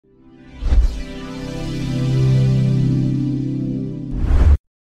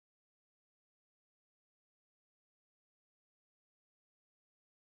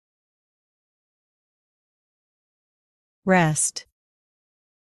Rest.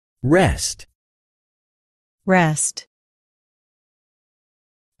 Rest. Rest.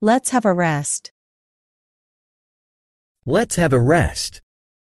 Let's have a rest. Let's have a rest.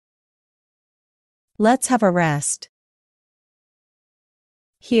 Let's have a rest.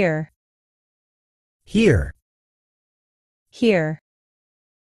 Here. Here. Here.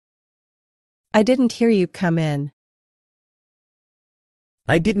 I didn't hear you come in.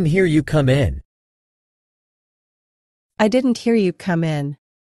 I didn't hear you come in. I didn't hear you come in.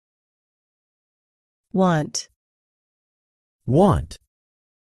 Want. Want.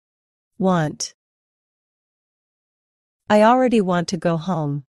 Want. I already want to go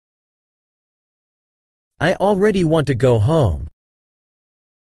home. I already want to go home.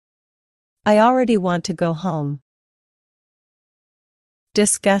 I already want to go home.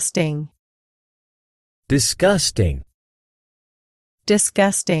 Disgusting. Disgusting.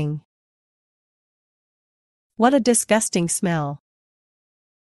 Disgusting. What a disgusting smell.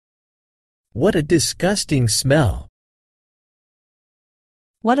 What a disgusting smell.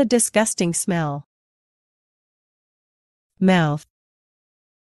 What a disgusting smell. Mouth.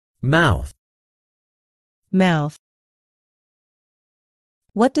 Mouth. Mouth.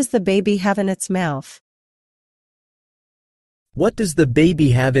 What does the baby have in its mouth? What does the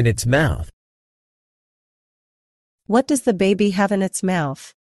baby have in its mouth? What does the baby have in its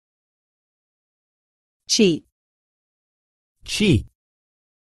mouth? Cheat. Cheat.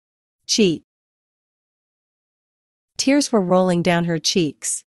 Cheat. Tears were rolling down her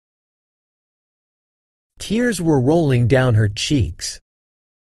cheeks. Tears were rolling down her cheeks.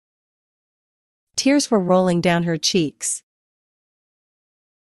 Tears were rolling down her cheeks.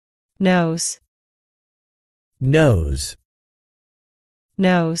 Nose. Nose.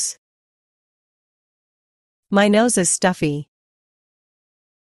 Nose. My nose is stuffy.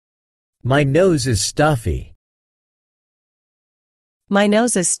 My nose is stuffy. My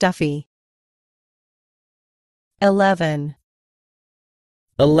nose is stuffy. 11.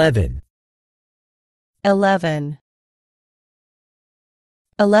 11. 11.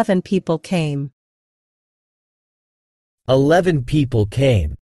 11 people came. 11 people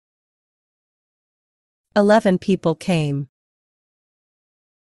came. 11 people came.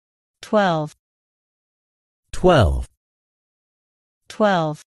 12. 12.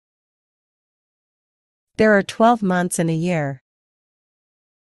 12. There are 12 months in a year.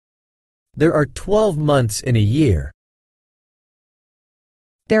 There are 12 months in a year.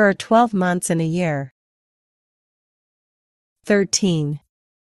 There are 12 months in a year. 13.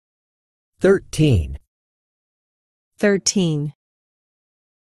 13. 13.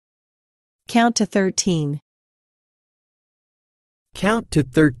 Count to 13. Count to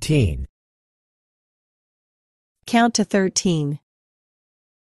 13. Count to 13.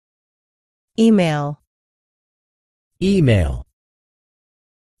 Email. Email.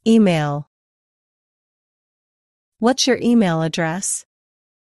 Email. What's your email address?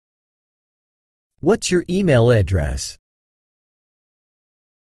 What's your email address?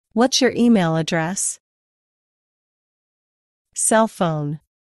 What's your email address? Cell phone.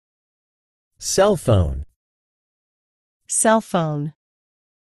 Cell phone. Cell phone.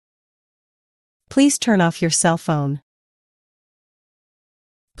 Please turn off your cell phone.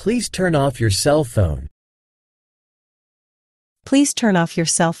 Please turn off your cell phone. Please turn off your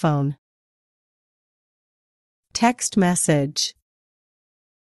cell phone. Text message.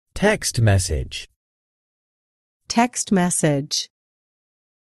 Text message. Text message.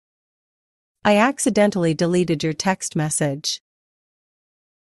 I accidentally deleted your text message.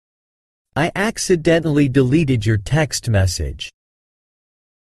 I accidentally deleted your text message.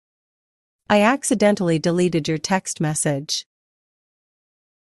 I accidentally deleted your text message.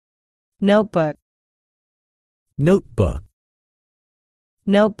 Notebook. Notebook.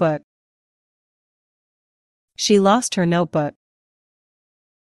 Notebook. She lost her notebook.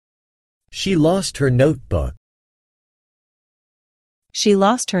 She lost her notebook. She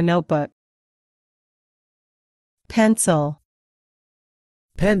lost her notebook. Pencil.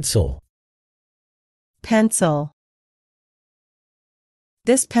 Pencil. Pencil.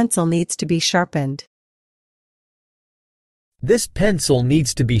 This pencil needs to be sharpened. This pencil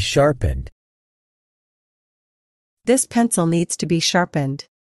needs to be sharpened. This pencil needs to be sharpened.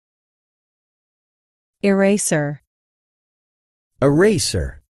 Eraser.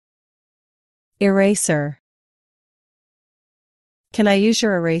 Eraser. Eraser. Can I use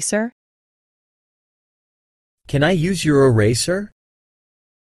your eraser? Can I use your eraser?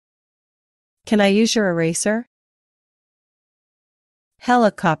 Can I use your eraser?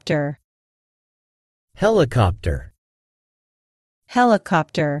 Helicopter. Helicopter.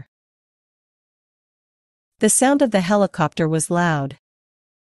 Helicopter. The sound of the helicopter was loud.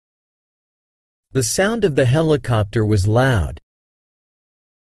 The sound of the helicopter was loud.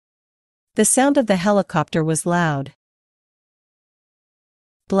 The sound of the helicopter was loud.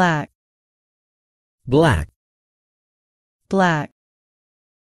 Black. Black. Black.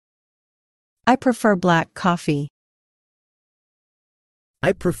 I prefer black coffee.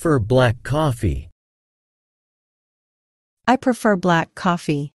 I prefer black coffee. I prefer black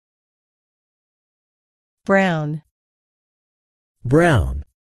coffee. Brown. Brown.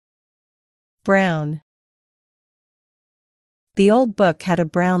 Brown. The old book had a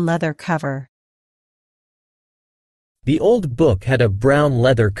brown leather cover. The old book had a brown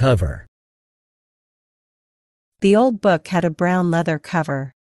leather cover. The old book had a brown leather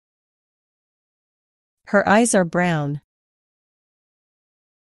cover. Her eyes are brown.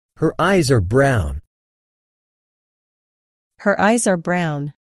 Her eyes are brown. Her eyes are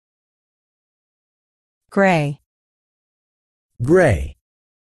brown. Gray. Gray.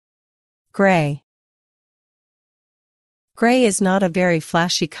 Gray. Gray is not a very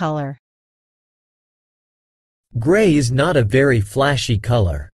flashy color. Gray is not a very flashy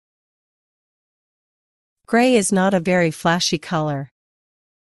color. Gray is not a very flashy color.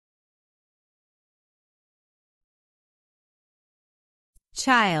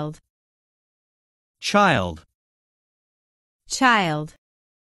 Child. Child. Child.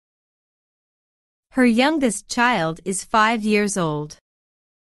 Her youngest child is 5 years old.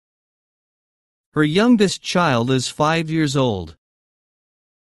 Her youngest child is 5 years old.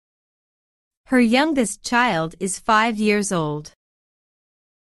 Her youngest child is 5 years old.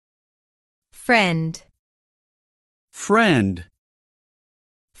 Friend. Friend.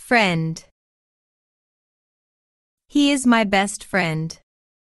 Friend. He is my best friend.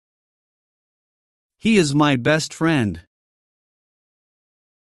 He is my best friend.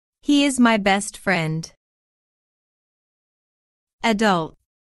 He is my best friend. Adult.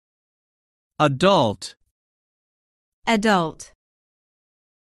 Adult. Adult.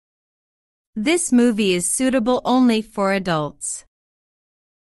 This movie is suitable only for adults.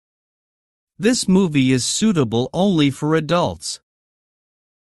 This movie is suitable only for adults.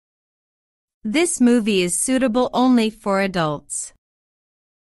 This movie is suitable only for adults.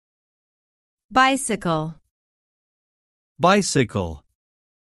 Bicycle. Bicycle.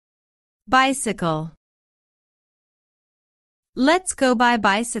 Bicycle. Let's go by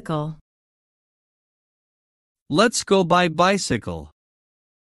bicycle. Let's go by bicycle.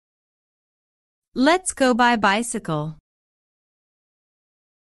 Let's go by bicycle.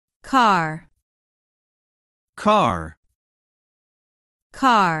 Car. Car.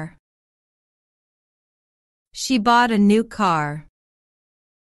 Car. She bought a new car.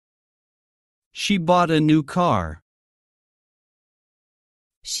 She bought a new car.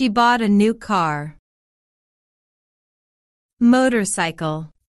 She bought a new car. Motorcycle.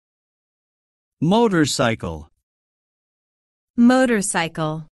 Motorcycle.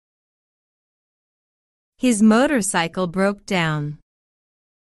 Motorcycle. His motorcycle broke down.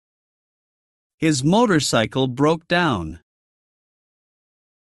 His motorcycle broke down.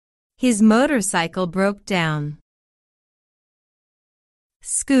 His motorcycle broke down.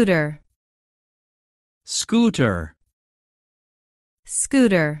 Scooter. Scooter.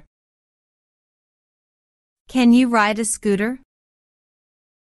 Scooter. Can you ride a scooter?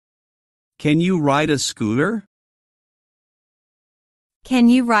 Can you ride a scooter? Can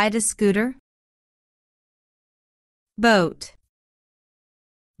you ride a scooter? Boat.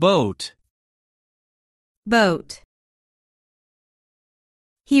 Boat. Boat.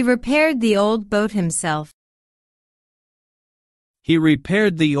 He repaired the old boat himself. He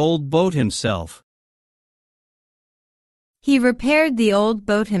repaired the old boat himself. He repaired the old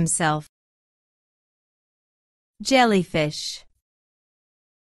boat himself. Jellyfish.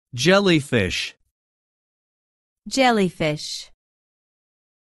 Jellyfish. Jellyfish.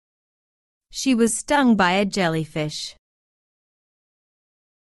 She was stung by a jellyfish.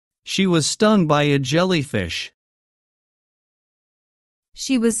 She was stung by a jellyfish.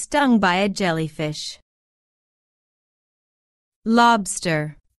 She was stung by a jellyfish.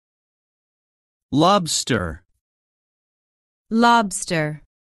 Lobster. Lobster. Lobster.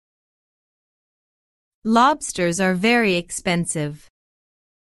 Lobsters are very expensive.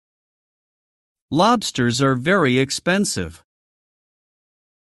 Lobsters are very expensive.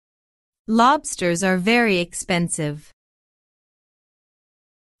 Lobsters are very expensive.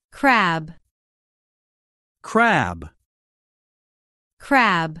 Crab. Crab.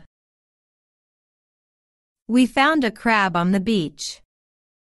 Crab. We found a crab on the beach.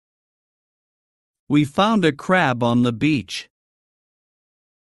 We found a crab on the beach.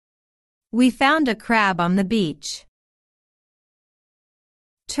 We found a crab on the beach.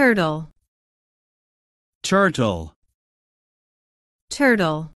 Turtle, Turtle.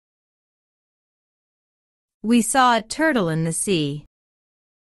 turtle. We saw a turtle in the sea.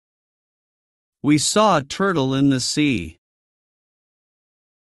 We saw a turtle in the sea.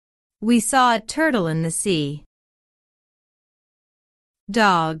 We saw a turtle in the sea.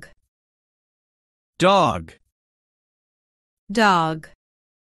 Dog, Dog. dog.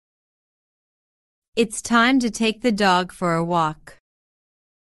 It's time to take the dog for a walk.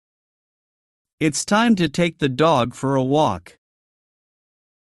 It's time to take the dog for a walk.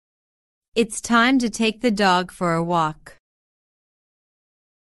 It's time to take the dog for a walk.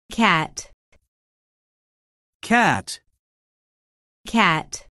 Cat, Cat.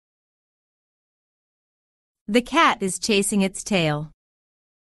 cat. The cat is chasing its tail.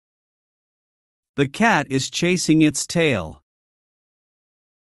 The cat is chasing its tail.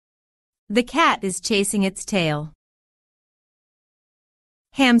 The cat is chasing its tail.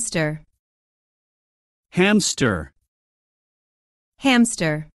 Hamster, Hamster.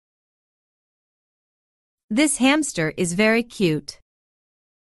 hamster. This hamster is very cute.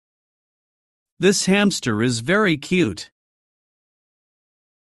 This hamster is very cute.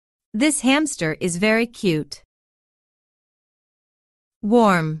 This hamster is very cute.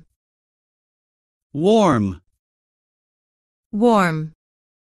 Warm, Warm. warm.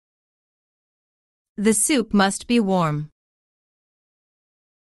 The soup must be warm.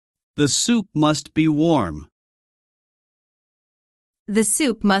 The soup must be warm. The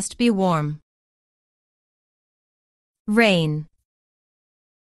soup must be warm. Rain,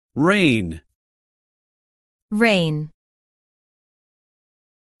 Rain. rain.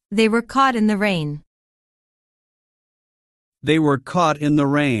 They were caught in the rain. They were caught in the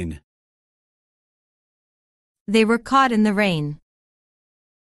rain. They were caught in the rain.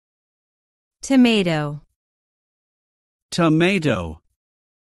 Tomato, Tomato.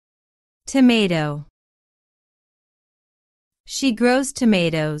 tomato. She grows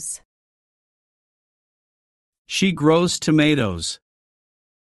tomatoes. She grows tomatoes.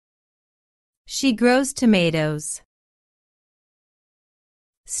 She grows tomatoes.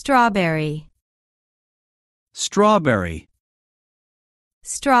 Strawberry, Strawberry.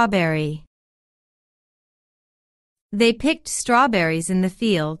 strawberry. They picked strawberries in the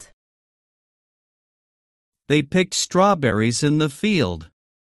field. They picked strawberries in the field.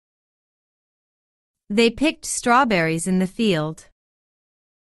 They picked strawberries in the field.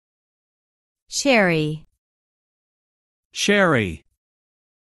 Cherry, Cherry.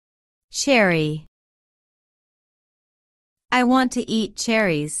 cherry. I want to eat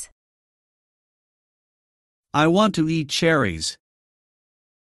cherries. I want to eat cherries.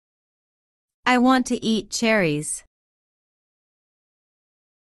 I want to eat cherries.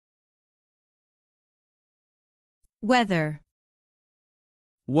 Weather,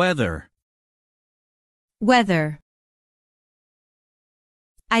 Weather. weather.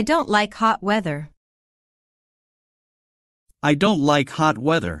 I don't like hot weather. I don't like hot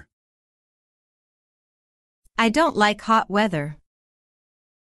weather. I don't like hot weather.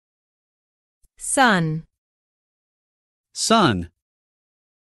 Sun, Sun.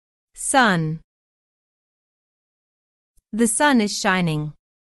 sun. The sun is shining.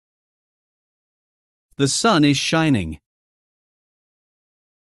 The sun is shining.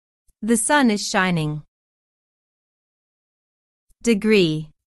 The sun is shining. Degree,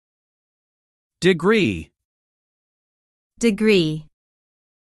 Degree. degree.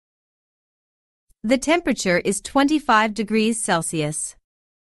 The temperature is 25 degrees Celsius.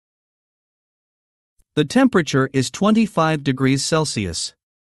 The temperature is 25 degrees Celsius.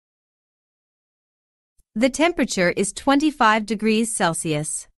 The temperature is 25 degrees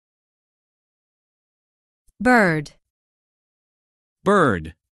Celsius. Bird,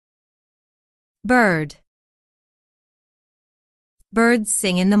 Bird. bird. Birds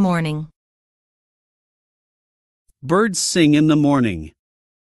sing in the morning. Birds sing in the morning.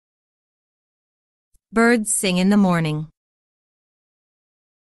 Birds sing in the morning.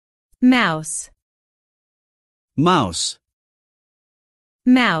 Mouse, Mouse.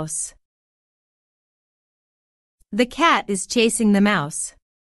 mouse. The cat is chasing the mouse.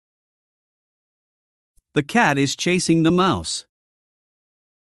 The cat is chasing the mouse.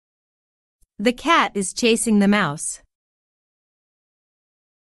 The cat is chasing the mouse.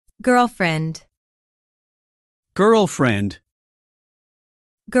 Girlfriend, Girlfriend.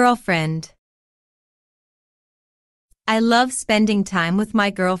 girlfriend. I love spending time with my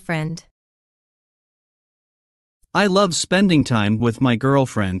girlfriend. I love spending time with my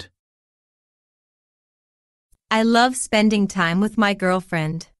girlfriend. I love spending time with my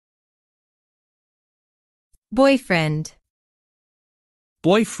girlfriend. Boyfriend.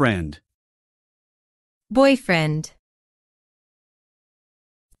 Boyfriend. Boyfriend.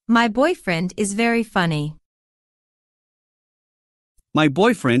 My boyfriend is very funny. My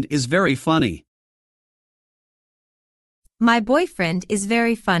boyfriend is very funny. My boyfriend is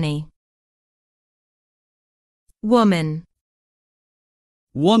very funny. Woman.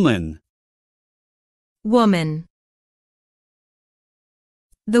 Woman. Woman.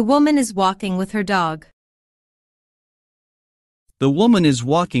 The woman is walking with her dog. The woman is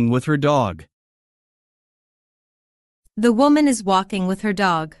walking with her dog. The woman is walking with her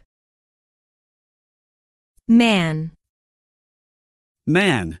dog. Man.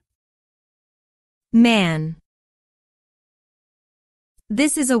 Man. Man.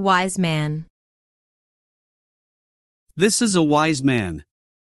 This is a wise man. This is a wise man.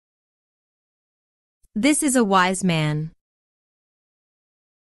 This is a wise man.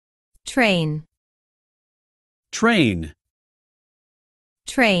 Train. Train.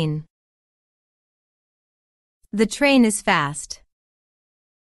 Train. The train is fast.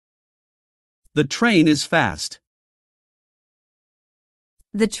 The train is fast.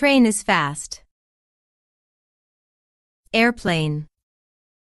 The train is fast. Airplane.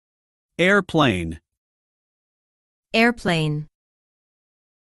 Airplane. Airplane.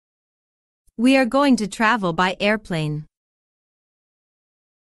 We are going to travel by airplane.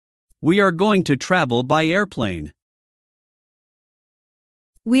 We are going to travel by airplane.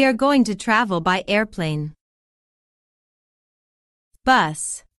 We are going to travel by airplane.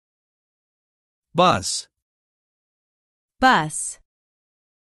 Bus. Bus. Bus.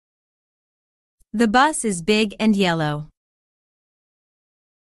 The bus is big and yellow.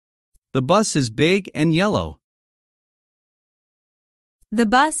 The bus is big and yellow. The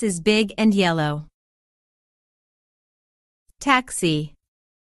bus is big and yellow. Taxi.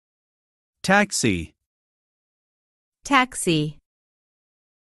 Taxi. Taxi.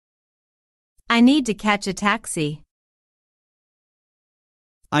 I need to catch a taxi.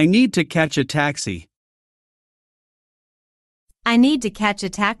 I need to catch a taxi. I need to catch a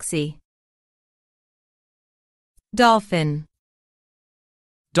taxi. Dolphin.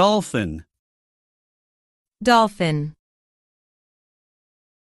 Dolphin. Dolphin.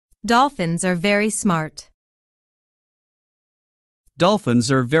 Dolphins are very smart.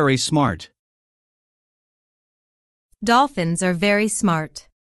 Dolphins are very smart. Dolphins are very smart.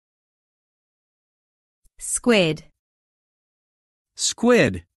 Squid.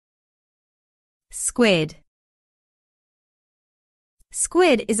 Squid. Squid.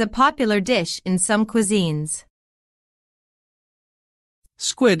 Squid is a popular dish in some cuisines.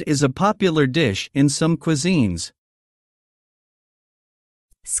 Squid is a popular dish in some cuisines.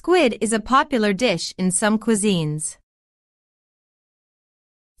 Squid is a popular dish in some cuisines.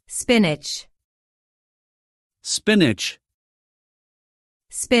 Spinach. Spinach.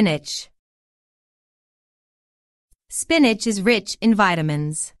 Spinach. Spinach is rich in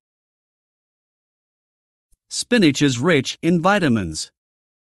vitamins. Spinach is rich in vitamins.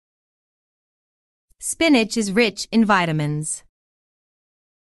 Spinach is rich in vitamins.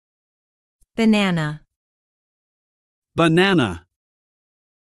 Banana. Banana.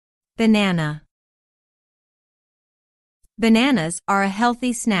 Banana. Bananas are a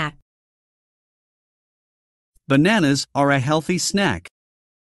healthy snack. Bananas are a healthy snack.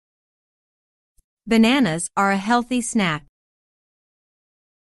 Bananas are a healthy snack.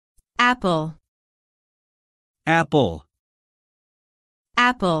 Apple. Apple.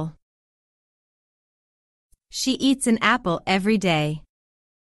 Apple. She eats an apple every day.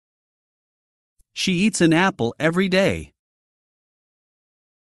 She eats an apple every day.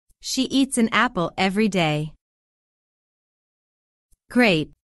 She eats an apple every day.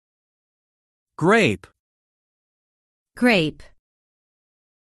 Grape. Grape. Grape.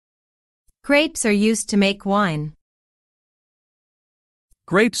 Grapes are used to make wine.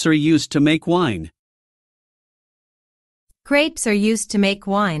 Grapes are used to make wine. Grapes are used to make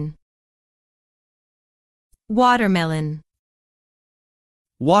wine. Watermelon.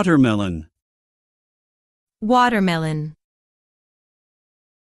 Watermelon. Watermelon.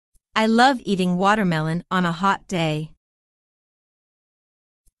 I love eating watermelon on a hot day.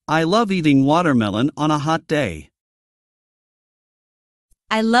 I love eating watermelon on a hot day.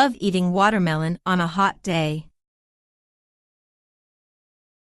 I love eating watermelon on a hot day.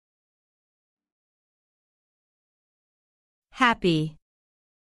 Happy.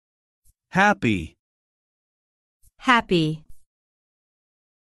 Happy. Happy.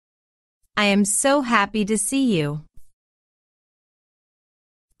 I am so happy to see you.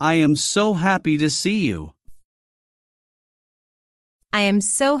 I am so happy to see you. I am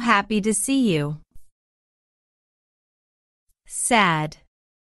so happy to see you. sad,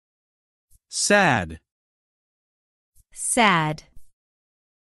 sad. sad.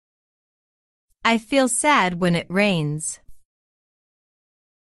 I feel sad when it rains.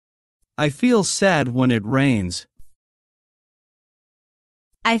 I feel sad when it rains.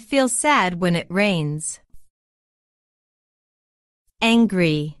 I feel sad when it rains.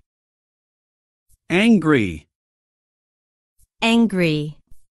 Angry, Angry. angry.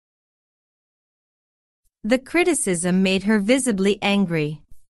 The criticism made her visibly angry.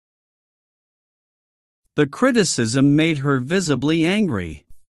 The criticism made her visibly angry.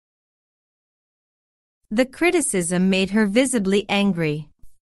 The criticism made her visibly angry.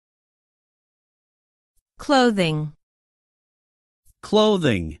 Clothing,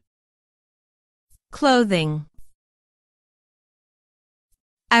 Clothing. clothing.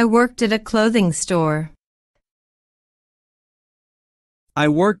 I worked at a clothing store. I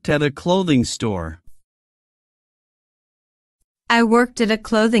worked at a clothing store. I worked at a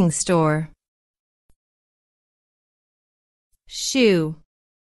clothing store. Shoe,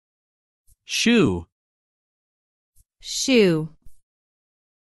 Shoe. shoe.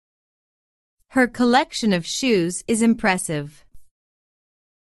 Her collection of shoes is impressive.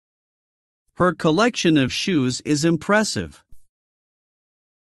 Her collection of shoes is impressive.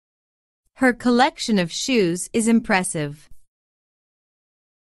 Her collection of shoes is impressive.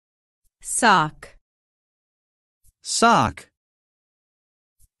 Sock, Sock.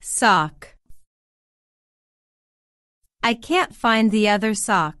 sock. I can't find the other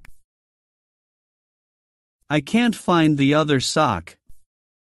sock. I can't find the other sock.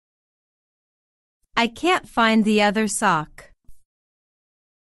 I can't find the other sock.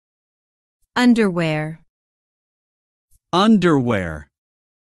 Underwear, Underwear.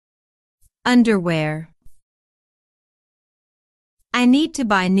 underwear. I need to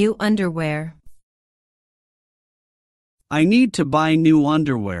buy new underwear. I need to buy new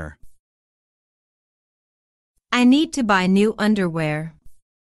underwear. I need to buy new underwear.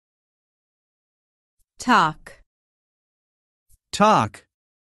 Talk, Talk.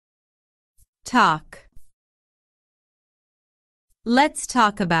 talk. Let's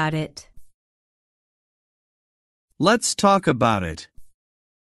talk about it. Let's talk about it.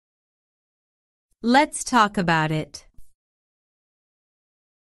 Let's talk about it.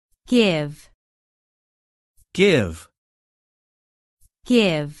 Give, Give.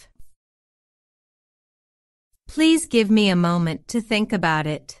 give. Please give me a moment to think about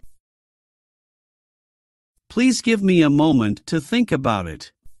it. Please give me a moment to think about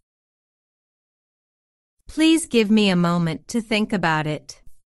it. Please give me a moment to think about it.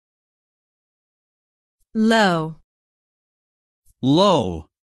 Low, Low.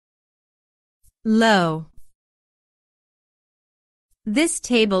 low. This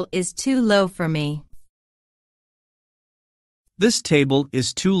table is too low for me. This table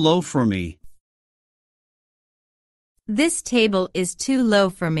is too low for me. This table is too low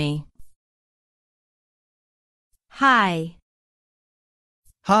for me. High,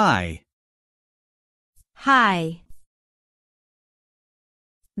 High. high.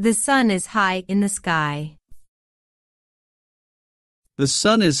 The sun is high in the sky. The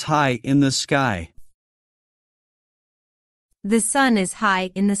sun is high in the sky. The sun is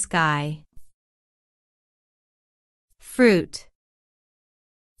high in the sky. Fruit,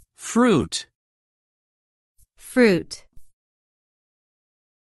 Fruit. fruit.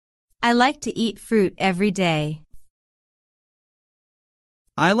 I like to eat fruit every day.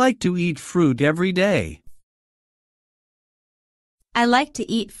 I like to eat fruit every day. I like to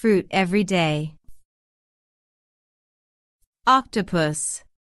eat fruit every day. Octopus,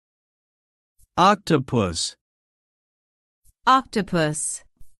 Octopus. octopus.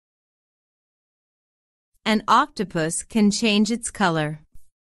 An octopus can change its color.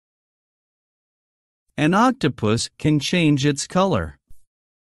 An octopus can change its color.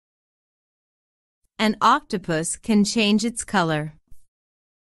 An octopus can change its color.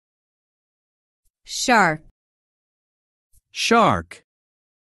 Shark, Shark.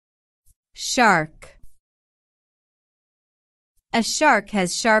 shark. A shark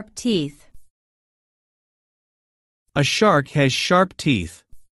has sharp teeth. A shark has sharp teeth.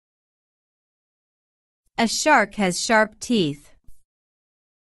 A shark has sharp teeth.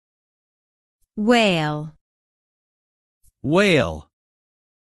 Whale, Whale.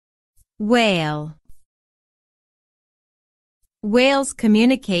 whale. Whales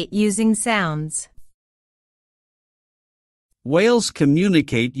communicate using sounds. Whales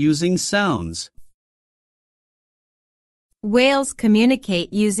communicate using sounds. Whales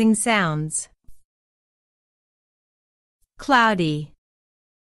communicate using sounds. Cloudy,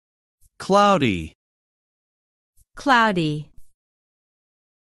 Cloudy. cloudy.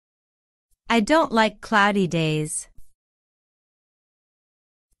 I don't like cloudy days.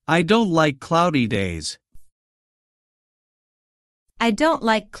 I don't like cloudy days. I don't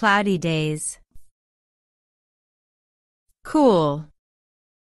like cloudy days. Cool.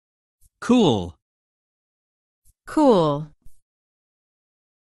 Cool. Cool.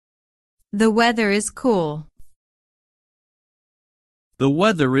 The weather is cool. The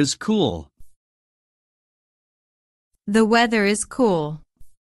weather is cool. The weather is cool.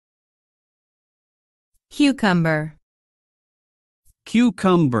 Cucumber.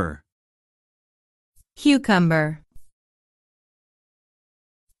 Cucumber. Cucumber.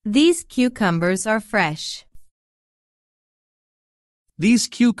 These cucumbers are fresh. These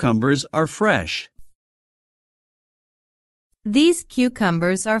cucumbers are fresh. These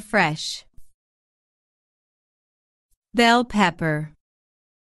cucumbers are fresh. Bell pepper.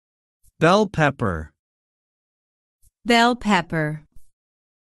 Bell pepper. Bell pepper.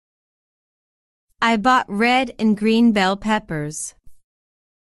 I bought red and green bell peppers.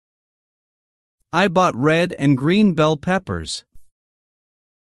 I bought red and green bell peppers.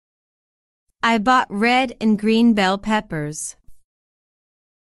 I bought red and green bell peppers.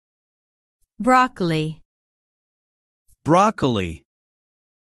 Broccoli. Broccoli.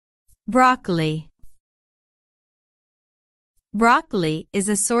 Broccoli. Broccoli is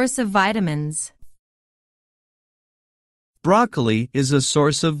a source of vitamins. Broccoli is a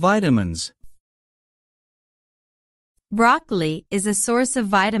source of vitamins. Broccoli is a source of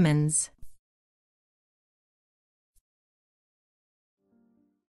vitamins.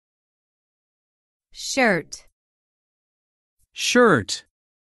 Shirt. Shirt.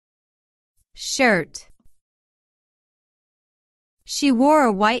 Shirt. She wore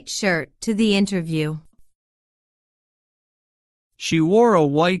a white shirt to the interview. She wore a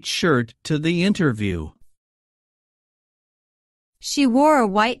white shirt to the interview. She wore a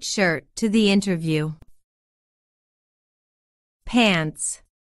white shirt to the interview. Pants.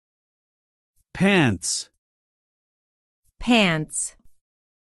 Pants. Pants.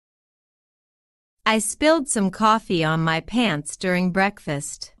 I spilled some coffee on my pants during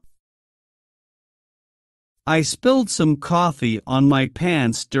breakfast. I spilled some coffee on my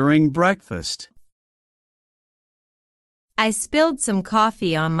pants during breakfast. I spilled some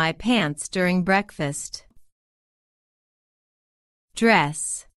coffee on my pants during breakfast.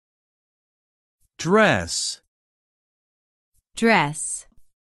 Dress. Dress. Dress.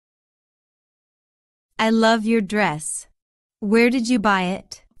 I love your dress. Where did you buy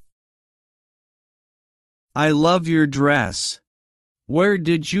it? I love your dress. Where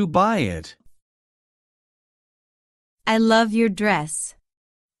did you buy it? I love your dress.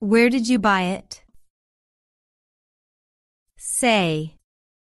 Where did you buy it? Say.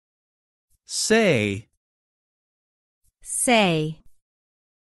 Say. Say.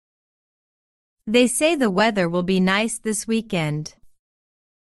 They say the weather will be nice this weekend.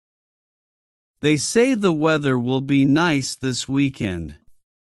 They say the weather will be nice this weekend.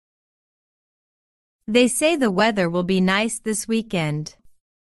 They say the weather will be nice this weekend.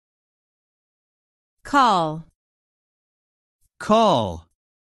 Call. Call.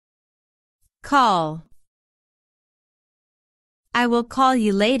 Call. I will call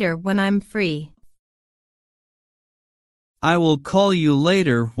you later when I'm free. I will call you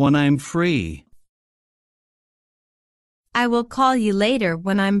later when I'm free. I will call you later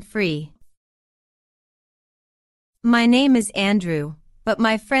when I'm free. My name is Andrew, but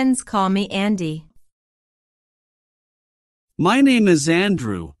my friends call me Andy. My name is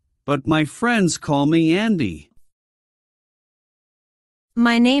Andrew, but my friends call me Andy.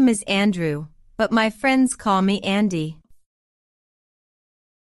 My name is Andrew, but my friends call me Andy.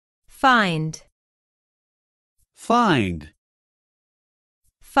 Find. Find.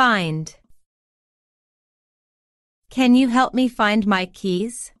 Find. Can you help me find my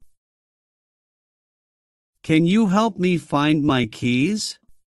keys? Can you help me find my keys?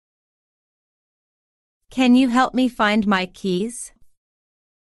 Can you help me find my keys?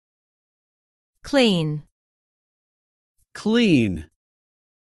 Clean. Clean.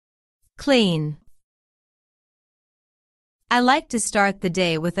 Clean. I like to start the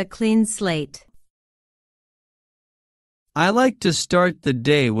day with a clean slate. I like to start the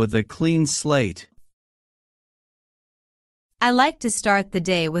day with a clean slate. I like to start the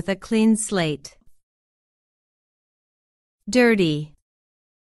day with a clean slate. Dirty.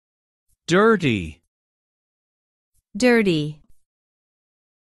 Dirty. Dirty.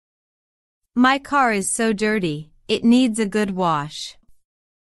 My car is so dirty, it needs a good wash.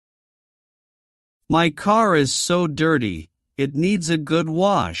 My car is so dirty, it needs a good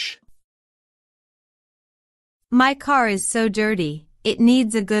wash. My car is so dirty, it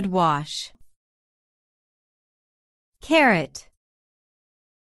needs a good wash. Carrot.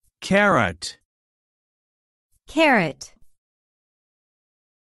 carrot, Carrot.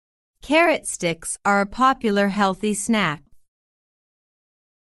 Carrot sticks are a popular healthy snack.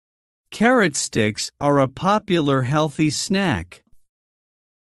 carrot sticks are a popular healthy snack.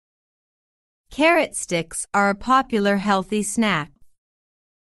 Carrot sticks are a popular healthy snack.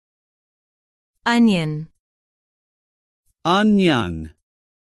 Onion. Onion,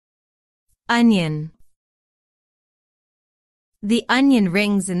 Onion. The onion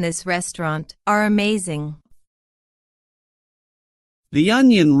rings in this restaurant are amazing. the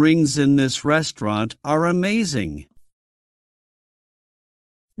onion rings in this restaurant are amazing.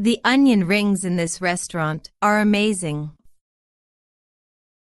 The onion rings in this restaurant are amazing.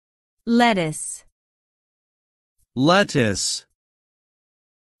 Lettuce. Lettuce,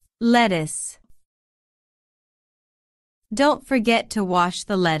 Lettuce. Don't forget to wash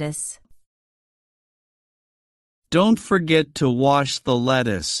the lettuce. don't forget to wash the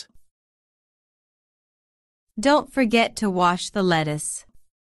lettuce. Don't forget to wash the lettuce.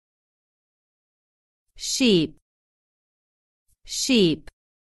 Sheep. Sheep.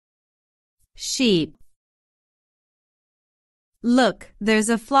 Sheep. Look, there's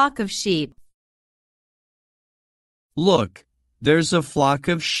a flock of sheep. Look, there's a flock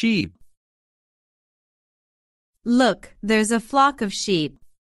of sheep. Look, there's a flock of sheep.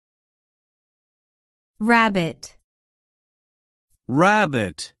 Rabbit.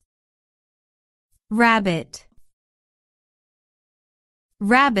 Rabbit, Rabbit.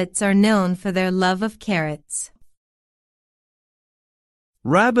 Rabbits are known for their love of carrots.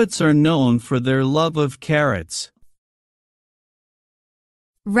 rabbits are known for their love of carrots.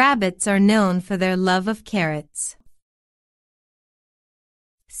 Rabbits are known for their love of carrots.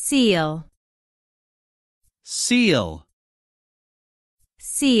 Seal. Seal,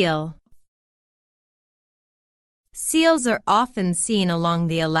 Seal. Seals are often seen along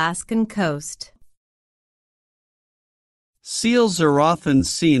the Alaskan coast. seals are often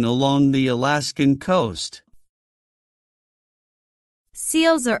seen along the Alaskan coast.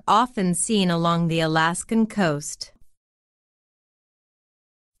 Seals are often seen along the Alaskan coast.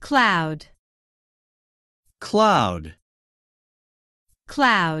 Cloud. Cloud,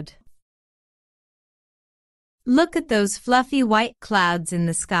 Cloud. Look at those fluffy white clouds in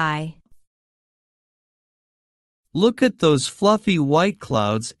the sky. look at those fluffy white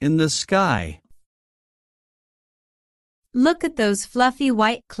clouds in the sky. Look at those fluffy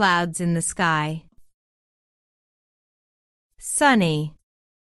white clouds in the sky. Sunny.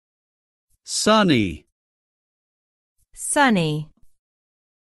 Sunny, Sunny.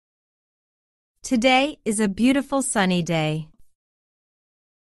 Today is a beautiful sunny day.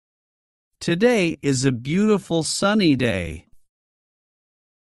 today is a beautiful sunny day.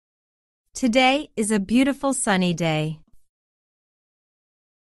 Today is a beautiful sunny day.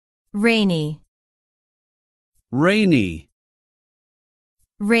 Rainy. Rainy,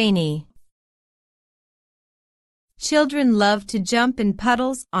 Rainy. Children love to jump in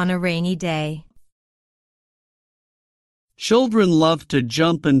puddles on a rainy day. children love to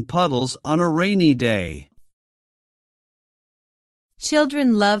jump in puddles on a rainy day.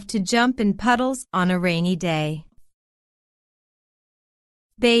 Children love to jump in puddles on a rainy day.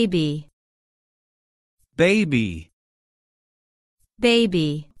 Baby. Baby,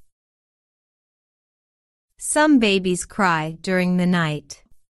 Baby. Some babies cry during the night.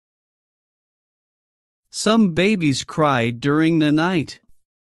 some babies cry during the night.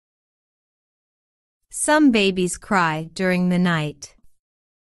 Some babies cry during the night.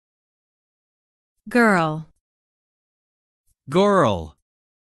 Girl. Girl,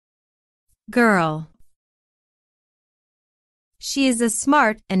 Girl. She is a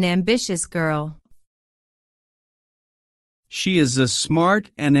smart and ambitious girl. she is a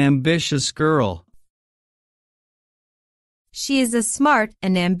smart and ambitious girl. She is a smart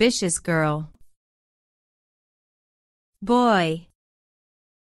and ambitious girl. Boy.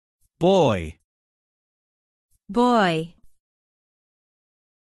 Boy, Boy.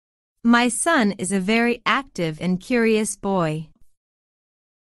 My son is a very active and curious boy.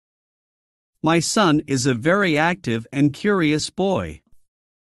 my son is a very active and curious boy.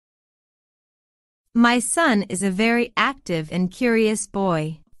 My son is a very active and curious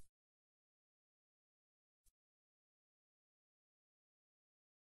boy.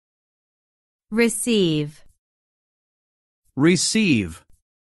 Receive. Receive,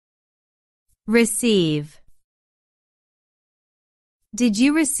 Receive. Did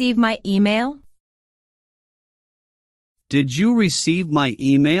you receive my email? did you receive my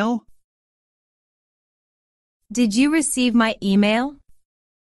email? Did you receive my email?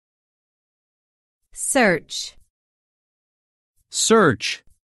 Search. Search.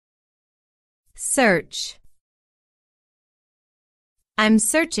 Search. I'm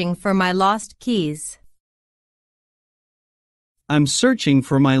searching for my lost keys. I'm searching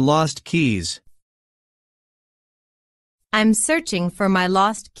for my lost keys. I'm searching for my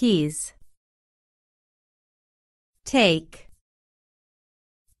lost keys. Take.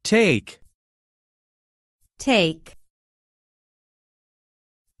 Take. Take.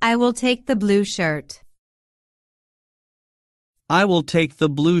 I will take the blue shirt. I will take the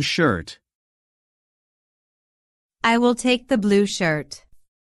blue shirt. I will take the blue shirt.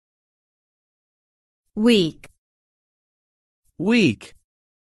 Week. Week.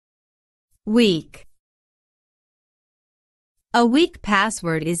 Week. A weak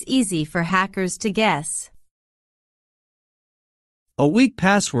password is easy for hackers to guess. A weak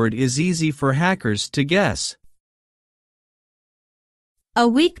password is easy for hackers to guess. A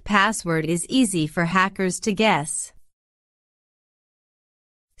weak password is easy for hackers to guess.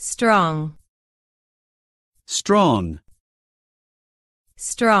 Strong. Strong.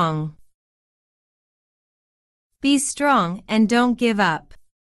 Strong. Be strong and don't give up.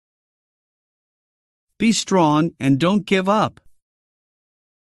 Be strong and don't give up.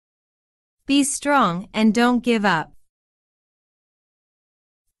 Be strong and don't give up.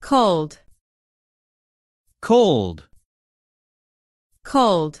 Cold. Cold.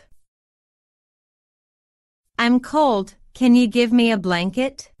 Cold. I'm cold. Can you give me a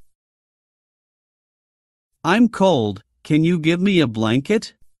blanket? I'm cold. Can you give me a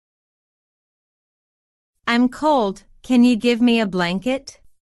blanket? I'm cold. Can you give me a blanket?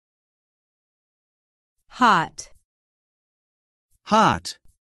 Hot. Hot.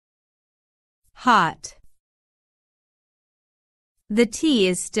 Hot. The tea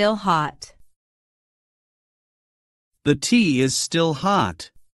is still hot. The tea is still hot.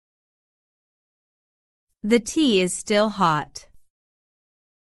 The tea is still hot.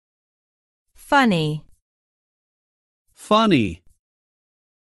 Funny. Funny.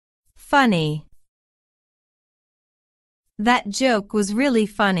 Funny. That joke was really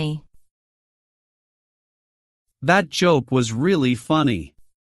funny. That joke was really funny.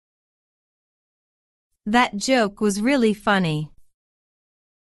 That joke was really funny.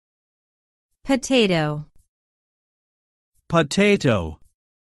 Potato. Potato.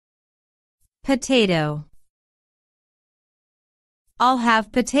 Potato. I'll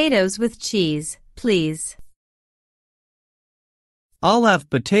have potatoes with cheese, please. I'll have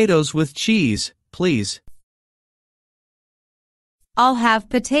potatoes with cheese, please. I'll have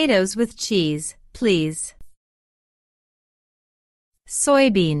potatoes with cheese, please.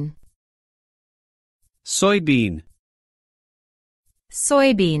 Soybean. Soybean.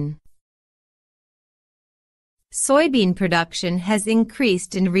 Soybean. Soybean production has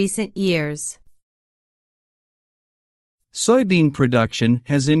increased in recent years. Soybean production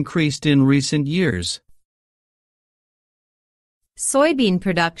has increased in recent years. Soybean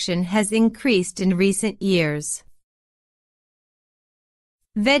production has increased in recent years.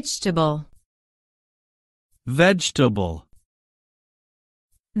 Vegetable. Vegetable.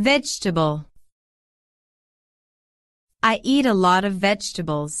 Vegetable. I eat a lot of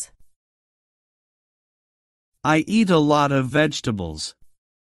vegetables. I eat a lot of vegetables.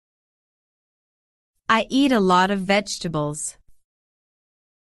 I eat a lot of vegetables.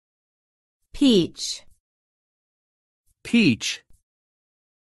 Peach. Peach.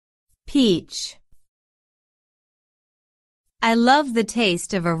 Peach. I love the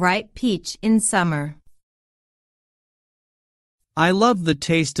taste of a ripe peach in summer. I love the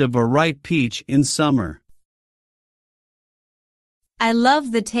taste of a ripe peach in summer. I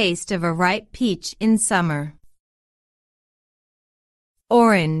love the taste of a ripe peach in summer.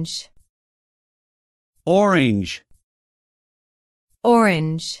 Orange. Orange.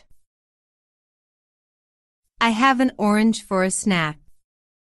 Orange. I have an orange for a snack.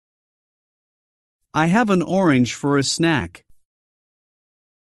 I have an orange for a snack.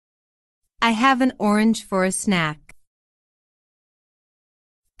 I have an orange for a snack.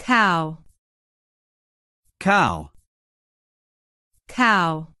 Cow. Cow.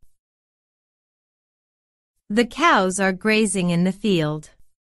 Cow. The cows are grazing in the field.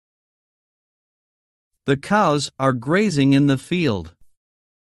 The cows are grazing in the field.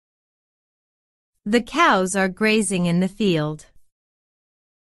 The cows are grazing in the field.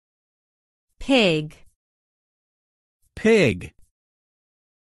 Pig. Pig.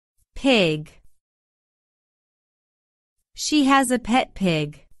 Pig. She has a pet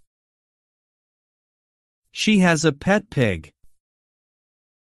pig. She has a pet pig.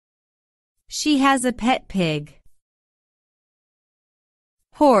 She has a pet pig.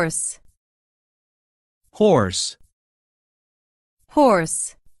 Horse. Horse.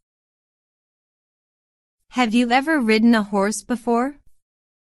 Horse. Have you ever ridden a horse before?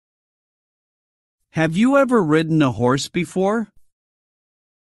 Have you ever ridden a horse before?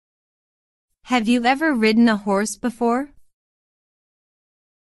 Have you ever ridden a horse before?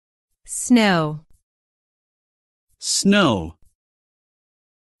 Snow. Snow.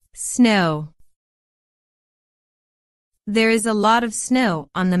 Snow. There is a lot of snow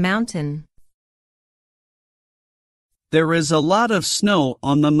on the mountain. There is a lot of snow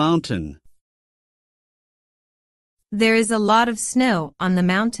on the mountain. There is a lot of snow on the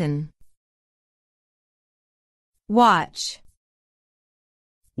mountain. Watch.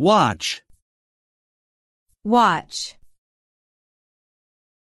 Watch. Watch.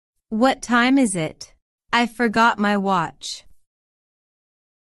 What time is it? I forgot my watch.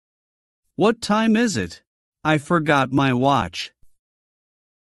 What time is it? I forgot my watch.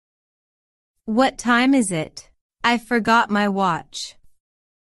 What time is it? I forgot my watch.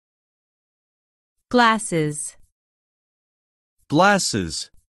 Glasses.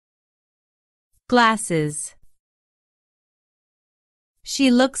 Glasses. Glasses. She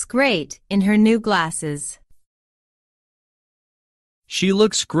looks great in her new glasses. She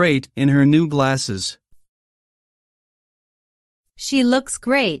looks great in her new glasses. She looks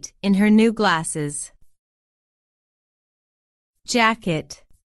great in her new glasses. Jacket.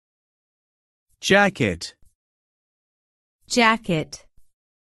 Jacket. Jacket.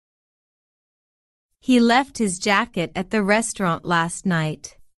 He left his jacket at the restaurant last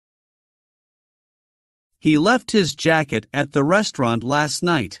night. He left his jacket at the restaurant last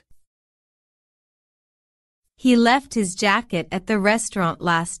night. He left his jacket at the restaurant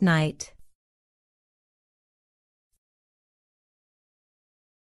last night.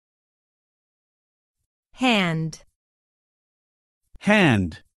 Hand.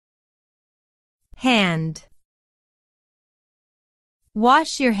 Hand. Hand.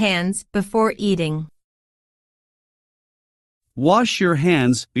 Wash your hands before eating. Wash your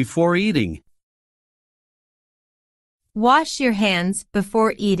hands before eating. Wash your hands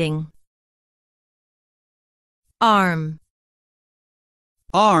before eating. Arm.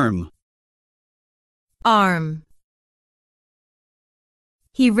 Arm. Arm.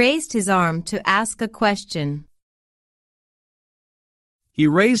 He raised his arm to ask a question. He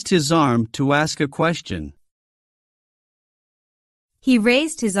raised his arm to ask a question. He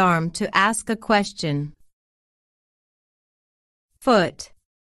raised his arm to ask a question. Foot.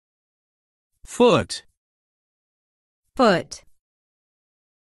 Foot. Foot.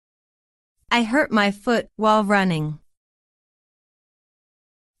 I hurt my foot while running.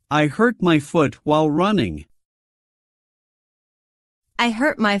 I hurt my foot while running. I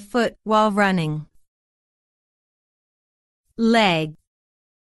hurt my foot while running. Leg.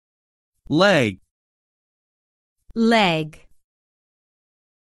 Leg. Leg.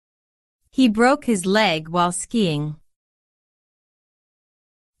 He broke his leg while skiing.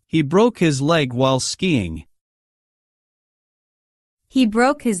 He broke his leg while skiing. He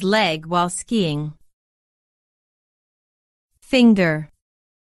broke his leg while skiing. Finger.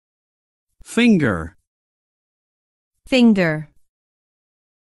 Finger. Finger.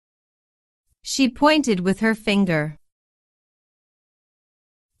 She pointed with her finger.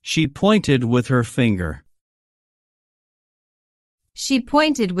 She pointed with her finger. She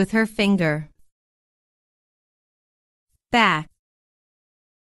pointed with her finger. Back.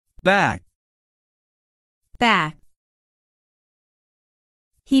 Back. Back.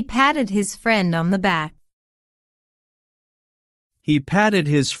 He patted his friend on the back. He patted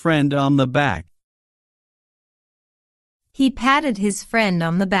his friend on the back. He patted his friend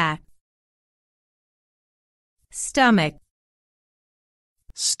on the back. Stomach.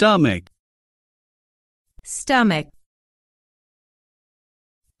 Stomach. Stomach.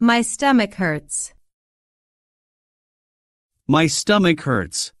 My stomach hurts. My stomach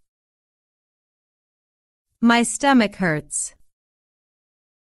hurts. My stomach hurts.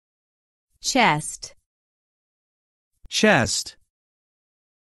 Chest. Chest.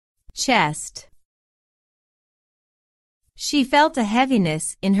 Chest. She felt a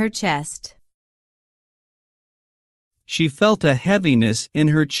heaviness in her chest. She felt a heaviness in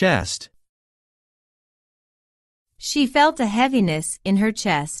her chest. She felt a heaviness in her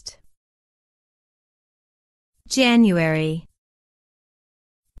chest. January.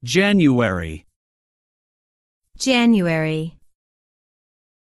 January. January.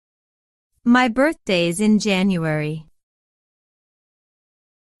 My birthday is in January.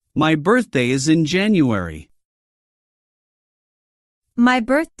 My birthday is in January. My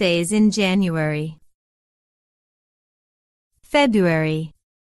birthday is in January. February.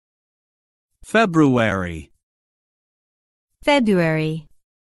 February. February.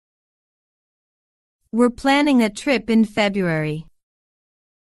 We're planning a trip in February.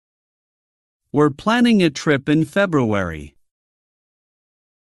 We're planning a trip in February.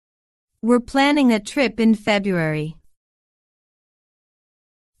 We're planning a trip in February.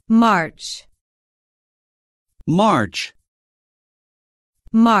 March. March.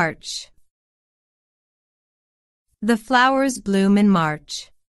 March. The flowers bloom in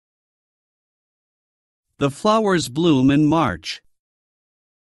March. The flowers bloom in March.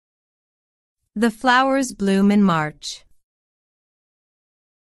 The flowers bloom in March.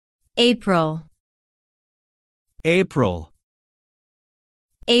 April. April.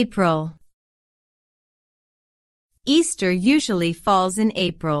 April. Easter usually falls in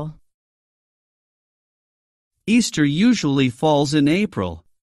April. Easter usually falls in April.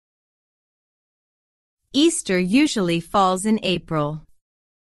 Easter usually falls in April.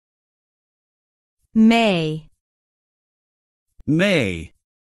 May. May.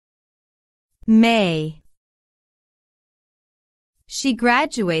 May. She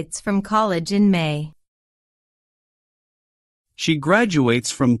graduates from college in May. She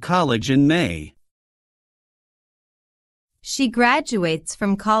graduates from college in May. She graduates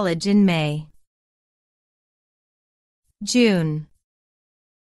from college in May. June.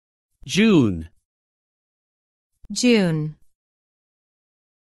 June. June.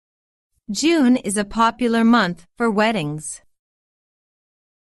 June is a popular month for weddings.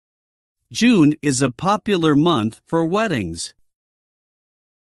 June is a popular month for weddings.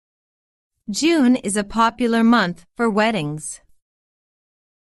 June is a popular month for weddings.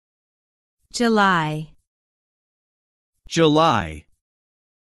 July. July.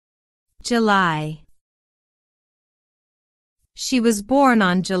 July. She was born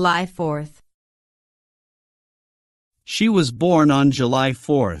on July 4th. She was born on July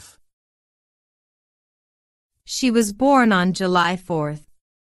 4th. She was born on July 4th.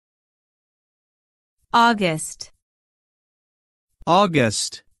 August.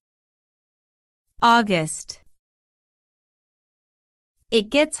 August. August. It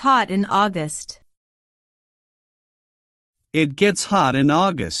gets hot in August. It gets hot in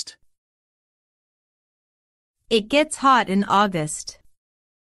August. It gets hot in August.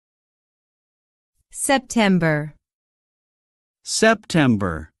 September.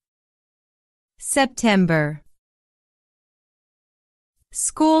 September. September.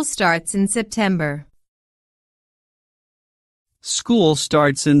 School starts in September. School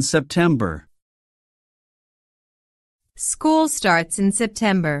starts in September. School starts in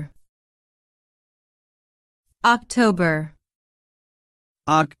September. October.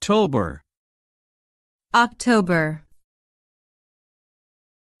 October. October.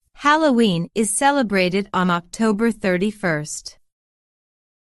 Halloween is celebrated on October 31st.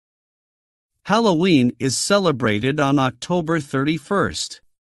 Halloween is celebrated on October 31st.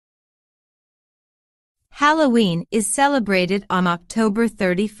 Halloween is celebrated on October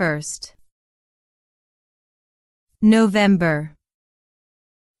 31st. November.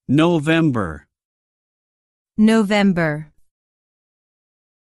 November. November.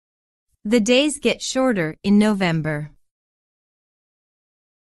 The days get shorter in November.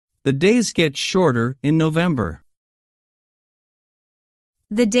 The days get shorter in November.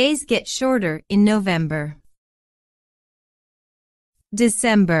 The days get shorter in November.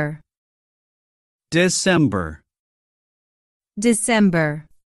 December. December. December.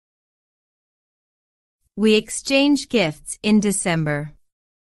 We exchange gifts in December.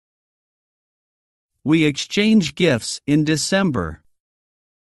 We exchange gifts in December.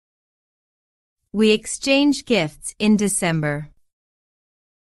 We exchange gifts in December.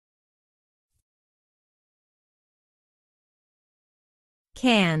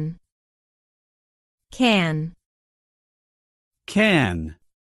 Can. Can. Can.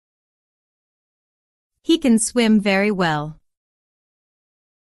 He can swim very well.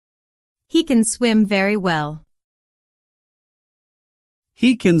 He can swim very well.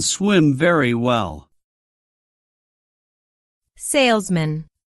 He can swim very well. Salesman.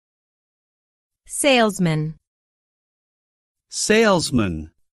 Salesman.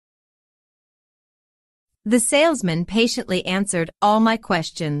 Salesman. The salesman patiently answered all my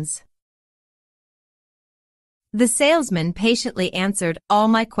questions. The salesman patiently answered all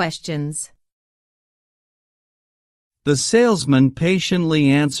my questions. The salesman patiently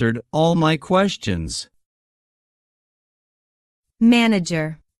answered all my questions.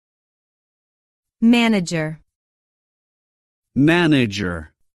 Manager. Manager.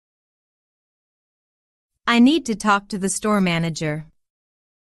 Manager. I need to talk to the store manager.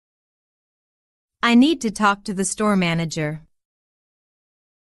 I need to talk to the store manager.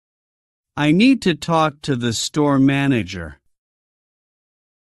 I need to talk to the store manager.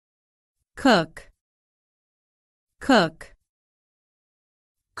 Cook. Cook.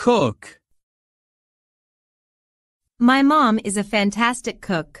 Cook. My mom is a fantastic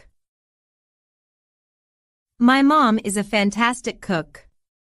cook. My mom is a fantastic cook.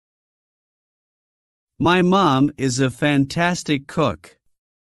 My mom is a fantastic cook.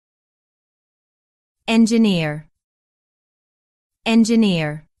 Engineer.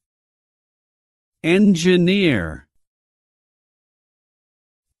 Engineer. Engineer.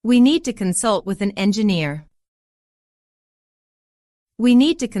 We need to consult with an engineer. We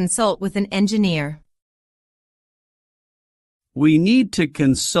need to consult with an engineer. We need to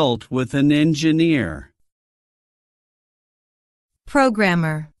consult with an engineer.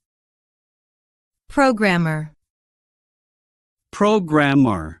 Programmer. Programmer.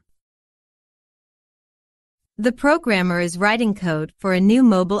 Programmer. The programmer is writing code for a new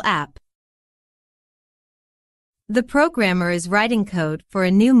mobile app. The programmer is writing code for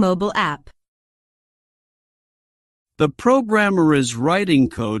a new mobile app. The programmer is writing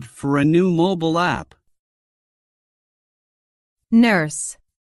code for a new mobile app. Nurse.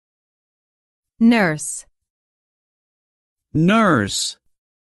 Nurse. Nurse.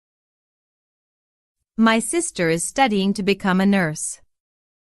 My sister is studying to become a nurse.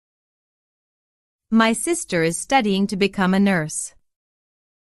 My sister is studying to become a nurse.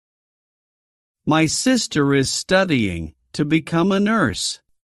 My sister is studying to become a nurse.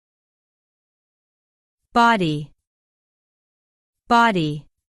 Body. Body.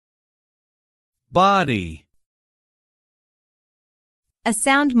 Body. A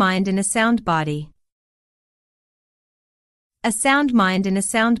sound mind in a sound body. A sound mind in a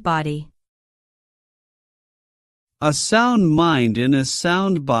sound body. A sound mind in a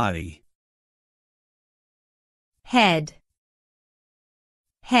sound body. Head.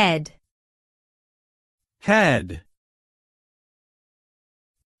 Head. Head.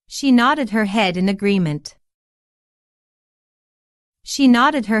 She nodded her head in agreement. She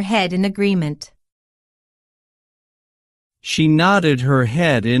nodded her head in agreement. She nodded her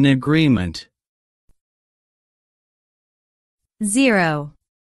head in agreement. Zero.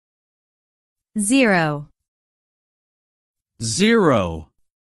 Zero. Zero.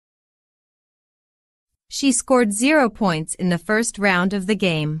 She scored 0 points in the first round of the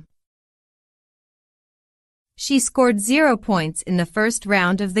game. She scored 0 points in the first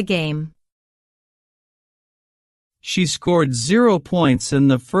round of the game. She scored 0 points in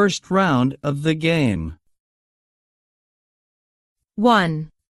the first round of the game. 1.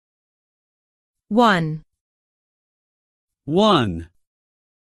 1. 1.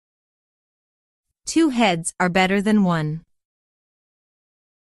 2 heads are better than 1.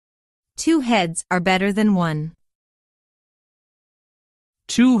 2 heads are better than 1.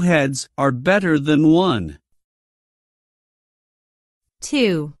 2 heads are better than 1.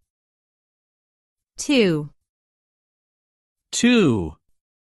 2. 2. 2.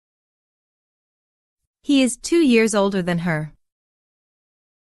 He is 2 years older than her.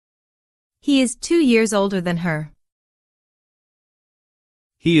 He is 2 years older than her.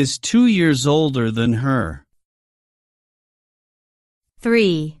 He is 2 years older than her.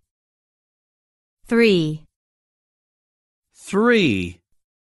 3. 3. 3.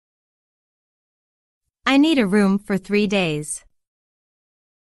 I need a room for 3 days.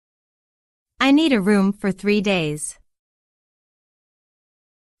 I need a room for 3 days.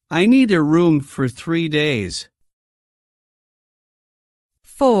 I need a room for 3 days.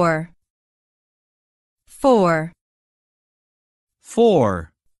 4. 4.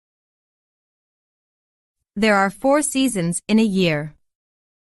 4. There are 4 seasons in a year.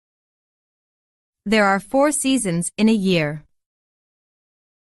 There are 4 seasons in a year.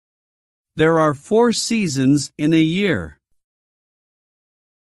 There are 4 seasons in a year.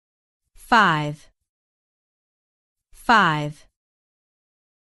 5. 5.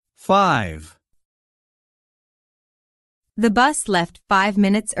 5. The bus left 5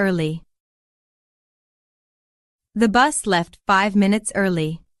 minutes early. The bus left 5 minutes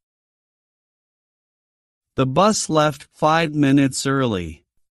early. The bus left 5 minutes early.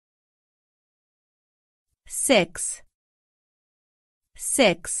 6.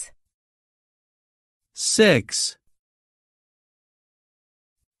 6. 6.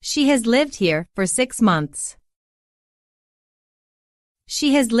 She has lived here for 6 months.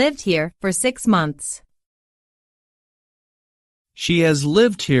 She has lived here for 6 months. She has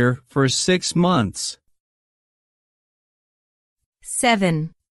lived here for 6 months.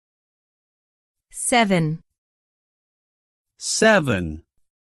 7. 7. 7.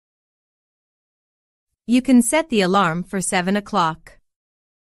 You can set the alarm for 7 o'clock.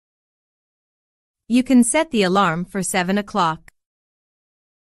 You can set the alarm for 7 o'clock.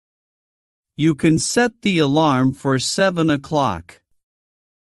 You can set the alarm for 7 o'clock.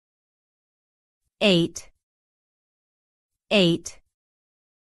 8. 8.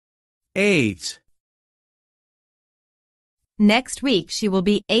 8. Next week she will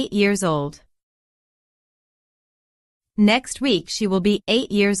be 8 years old. Next week she will be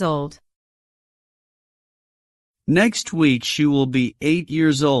 8 years old. Next week she will be 8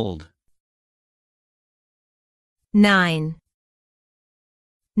 years old. 9.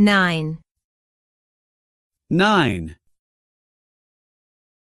 9. 9.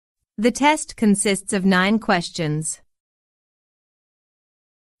 The test consists of 9 questions.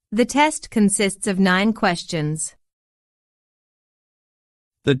 The test consists of 9 questions.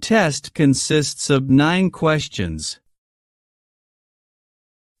 The test consists of 9 questions.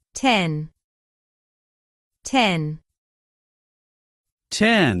 10. 10.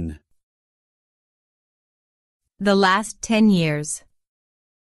 10. The last 10 years.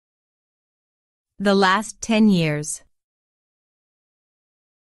 The last 10 years.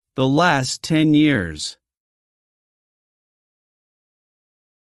 The last 10 years.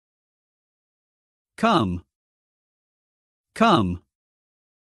 Come. Come.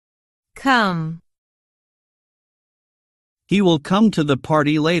 Come. He will come to the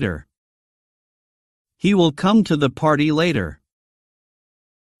party later. He will come to the party later.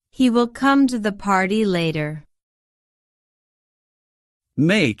 He will come to the party later.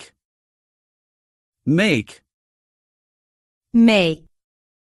 Make. Make. Make.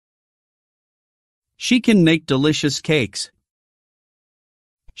 She can make delicious cakes.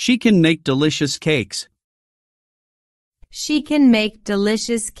 She can make delicious cakes. She can make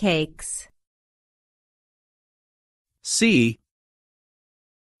delicious cakes. See.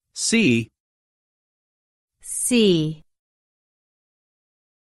 See. See.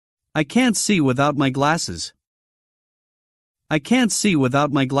 I can't see without my glasses. I can't see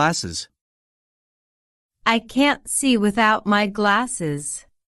without my glasses. I can't see without my glasses.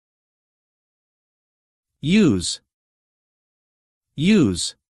 Use.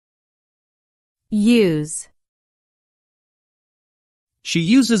 Use. Use. She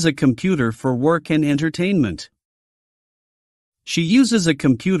uses a computer for work and entertainment. She uses a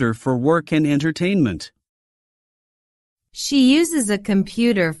computer for work and entertainment. She uses a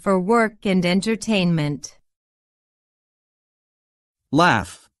computer for work and entertainment.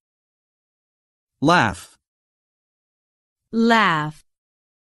 Laugh. Laugh. Laugh.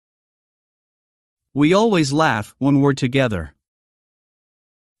 We always laugh when we're together.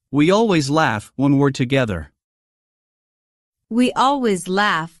 We always laugh when we're together. We always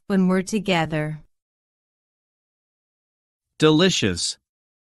laugh when we're together. Delicious.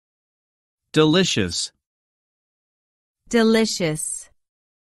 Delicious. Delicious.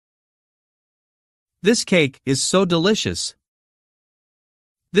 This cake is so delicious.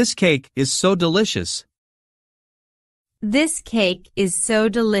 This cake is so delicious. This cake is so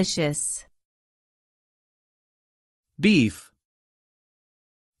delicious. Beef.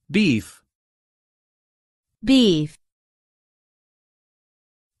 Beef. Beef.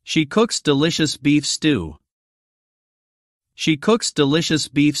 She cooks delicious beef stew. She cooks delicious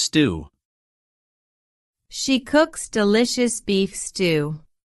beef stew. She cooks delicious beef stew.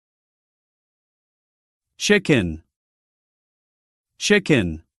 Chicken.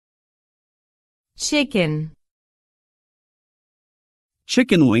 Chicken. Chicken.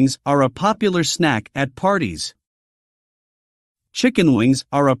 Chicken wings are a popular snack at parties. Chicken wings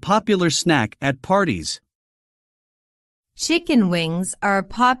are a popular snack at parties. Chicken wings are a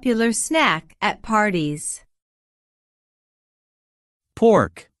popular snack at parties.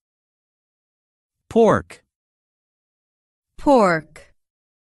 Pork. Pork. Pork.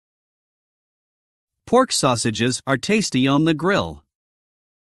 Pork sausages are tasty on the grill.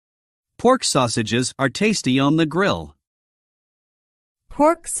 Pork sausages are tasty on the grill.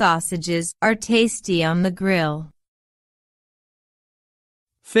 Pork sausages are tasty on the grill.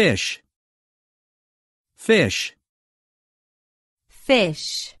 Fish. Fish.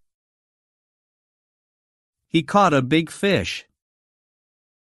 Fish. He caught a big fish.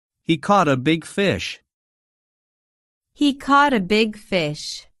 He caught a big fish. He caught a big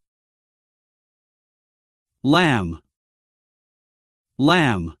fish. Lamb.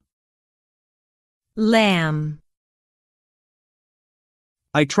 Lamb. Lamb.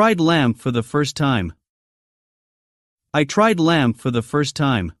 I tried lamb for the first time. I tried lamb for the first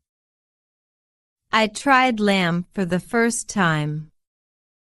time. I tried lamb for the first time.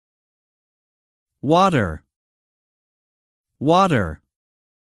 Water. Water.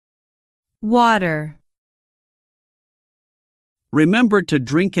 Water. Remember to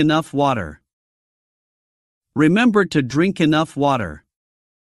drink enough water. Remember to drink enough water.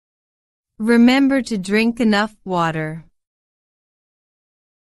 Remember to drink enough water.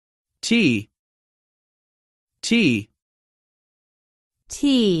 Tea. Tea.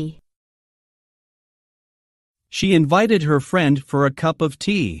 Tea. She invited her friend for a cup of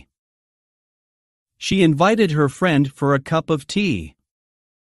tea. She invited her friend for a cup of tea.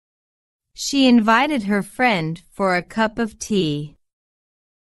 She invited her friend for a cup of tea.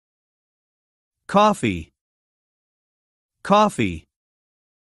 Coffee. Coffee.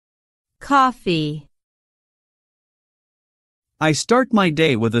 Coffee. I start my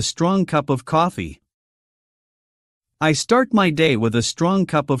day with a strong cup of coffee. I start my day with a strong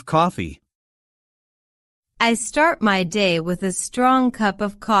cup of coffee. I start my day with a strong cup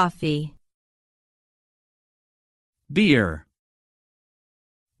of coffee. Beer.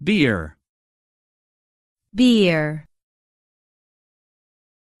 Beer. Beer.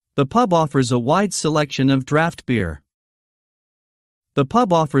 The pub offers a wide selection of draft beer. The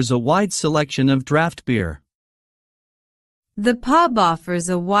pub offers a wide selection of draft beer. The pub offers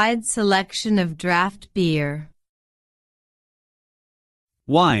a wide selection of draft beer.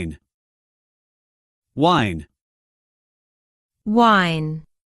 Wine. Wine. Wine.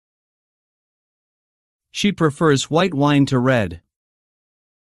 She prefers white wine to red.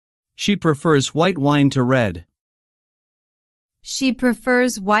 She prefers white wine to red. She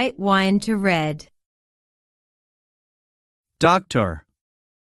prefers white wine to red. Doctor.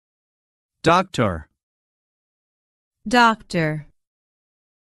 Doctor. Doctor.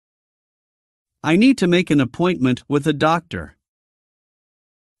 I need to make an appointment with a doctor.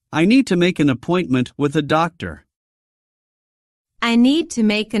 I need to make an appointment with a doctor. I need to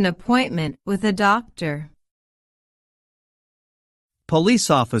make an appointment with a doctor.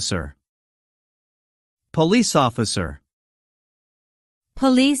 Police officer. Police officer.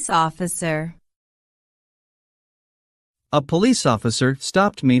 Police officer. A police officer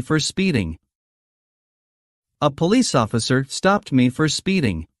stopped me for speeding. A police officer stopped me for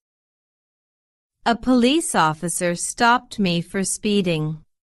speeding. A police officer stopped me for speeding.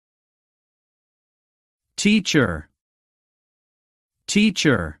 Teacher.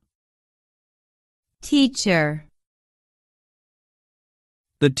 Teacher. Teacher.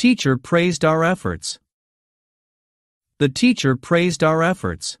 The teacher praised our efforts. The teacher praised our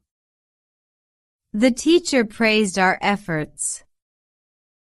efforts. The teacher praised our efforts.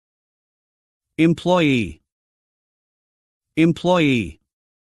 Employee. Employee.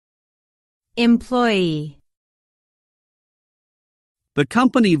 Employee. The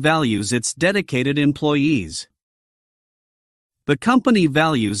company values its dedicated employees. The company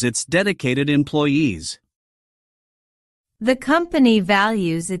values its dedicated employees. The company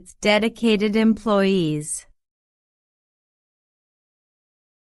values its dedicated employees.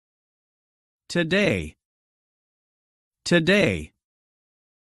 Today. Today.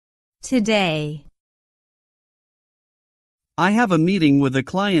 Today. I have a meeting with a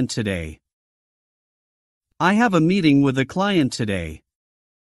client today. I have a meeting with a client today.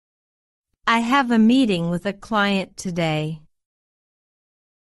 I have a meeting with a client today.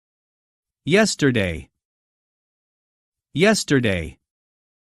 Yesterday. Yesterday.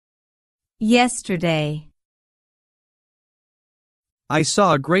 Yesterday. I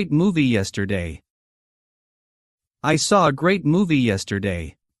saw a great movie yesterday. I saw a great movie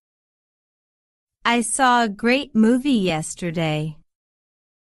yesterday. I saw a great movie yesterday.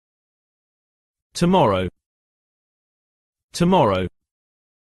 Tomorrow. Tomorrow.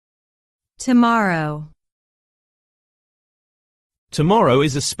 Tomorrow. Tomorrow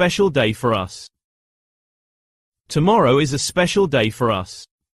is a special day for us. Tomorrow is a special day for us.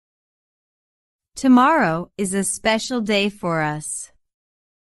 Tomorrow is a special day for us.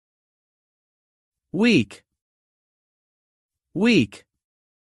 Week. Week.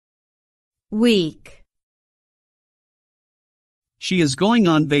 Week. She is going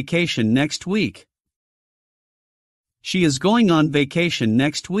on vacation next week. She is going on vacation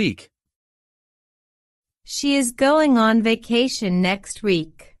next week. She is going on vacation next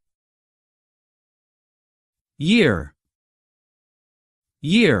week. Year.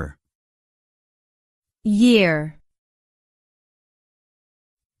 Year. Year.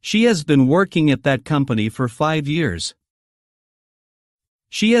 She has been working at that company for 5 years.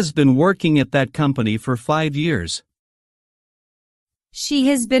 She has been working at that company for 5 years. She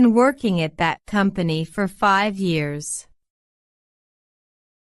has been working at that company for 5 years.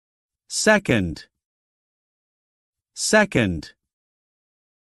 Second. Second.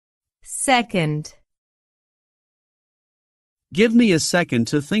 Second. Give me a second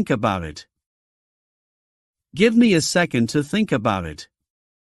to think about it. Give me a second to think about it.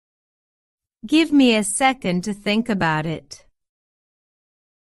 Give me a second to think about it.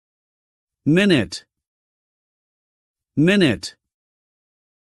 minute, minute.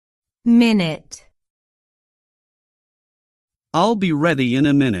 minute. I'll be ready in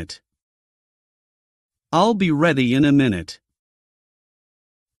a minute. I'll be ready in a minute.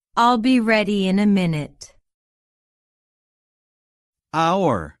 I'll be ready in a minute.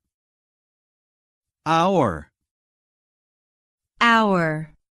 Hour, hour.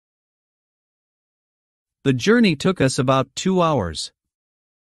 Hour. The journey took us about 2 hours.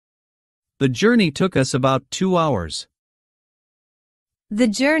 The journey took us about 2 hours. The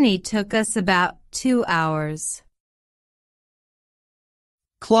journey took us about 2 hours.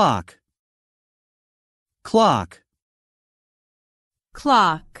 Clock, clock.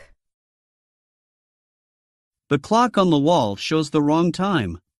 Clock. The clock on the wall shows the wrong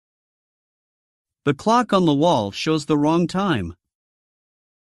time. The clock on the wall shows the wrong time.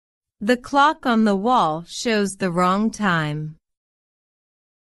 The clock on the wall shows the wrong time.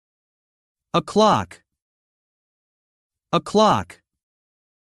 A clock, a clock.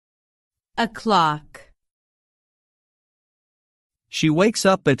 A clock. She wakes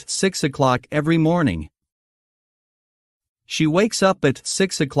up at 6 o'clock every morning. She wakes up at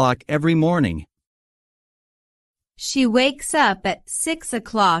 6 o'clock every morning. She wakes up at 6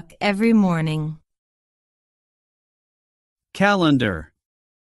 o'clock every morning. Calendar,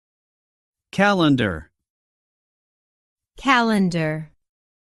 calendar. Calendar.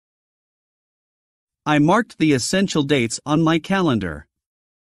 I marked the essential dates on my calendar.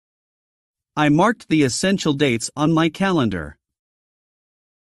 I marked the essential dates on my calendar.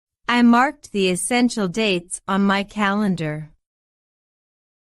 I marked the essential dates on my calendar.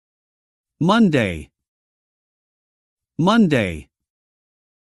 Monday, Monday.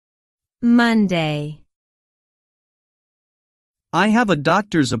 Monday. I have a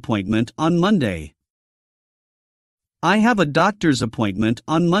doctor's appointment on Monday. I have a doctor's appointment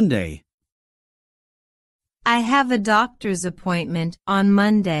on Monday. I have a doctor's appointment on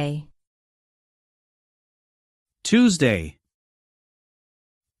Monday. Tuesday,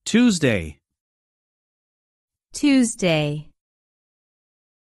 Tuesday. Tuesday.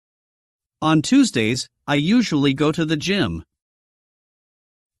 On Tuesdays, I usually go to the gym.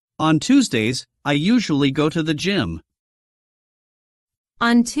 On Tuesdays, I usually go to the gym.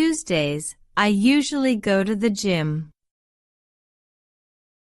 On Tuesdays, I usually go to the gym.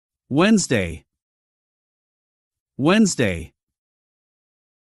 Wednesday, Wednesday.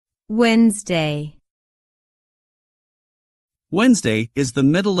 Wednesday. Wednesday is the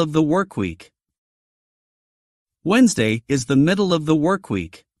middle of the work week. Wednesday is the middle of the work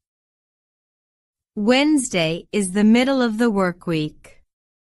week. Wednesday is the middle of the work week.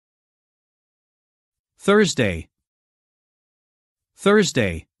 Thursday,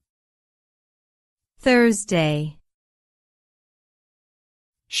 Thursday. Thursday.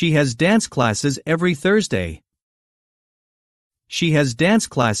 She has dance classes every Thursday. She has dance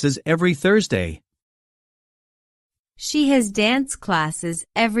classes every Thursday. She has dance classes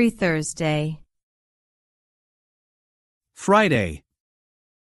every Thursday. Friday,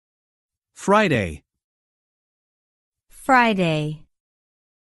 Friday. Friday.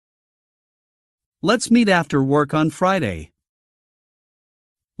 Let's meet after work on Friday.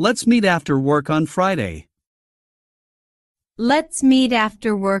 Let's meet after work on Friday. Let's meet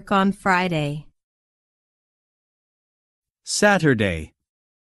after work on Friday. Saturday,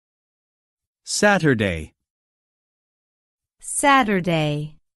 Saturday.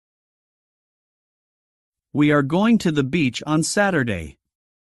 Saturday. We are going to the beach on Saturday.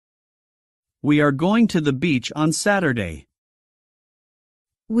 We are going to the beach on Saturday.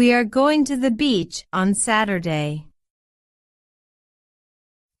 We are going to the beach on Saturday.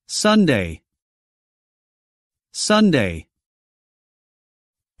 Sunday, Sunday.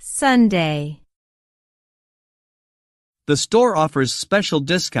 Sunday. The store offers special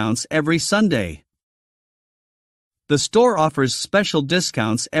discounts every Sunday. The store offers special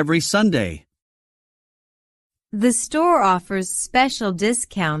discounts every Sunday. The store offers special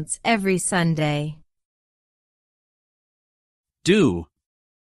discounts every Sunday. Do,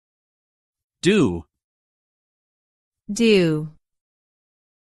 do. Do.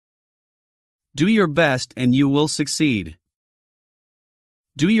 Do your best and you will succeed.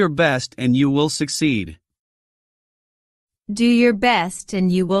 Do your best and you will succeed. Do your best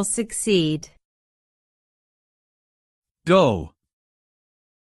and you will succeed. Go,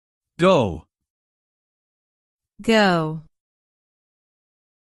 go. Go.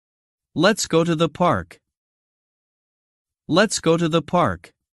 Let's go to the park. Let's go to the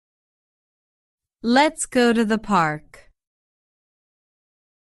park. Let's go to the park.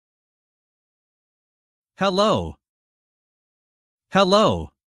 Hello.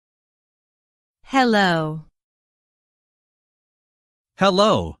 Hello. Hello.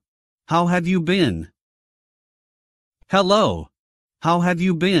 Hello. How have you been? Hello. How have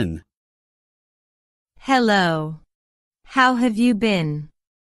you been? Hello. How have you been?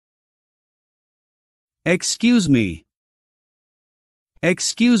 Excuse me.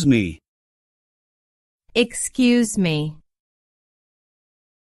 Excuse me. Excuse me.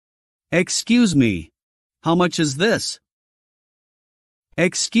 Excuse me. How much is this?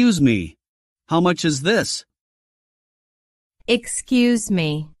 Excuse me. How much is this? Excuse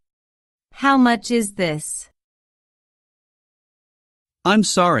me. How much is this? I'm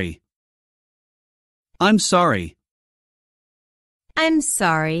sorry. I'm sorry. I'm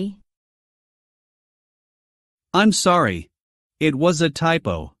sorry. I'm sorry. It was a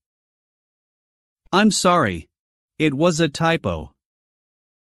typo. I'm sorry. It was a typo.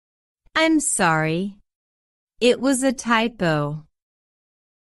 I'm sorry. It was a typo.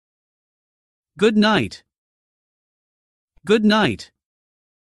 Good night. Good night.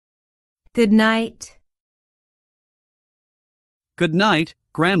 Good night. Good night,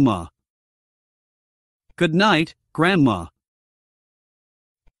 Grandma. Good night, Grandma.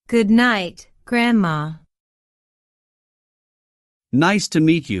 Good night, Grandma. Nice to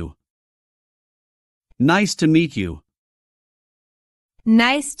meet you. Nice to meet you.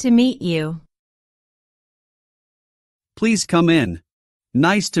 Nice to meet you. Please come in.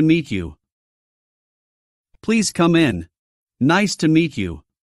 Nice to meet you. Please come in. Nice to meet you.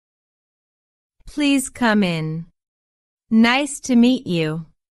 Please come in. Nice to meet you.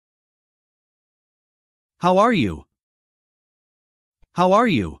 How are you? How are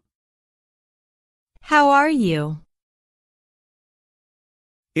you? How are you?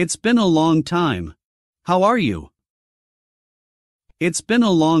 It's been a long time. How are you? It's been a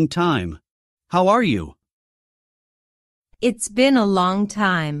long time. How are you? It's been a long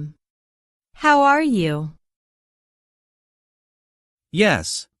time. How are you?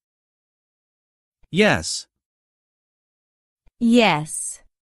 Yes. Yes. Yes.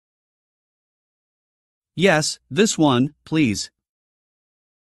 Yes, this one, please.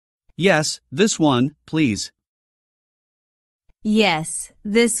 Yes, this one, please. Yes,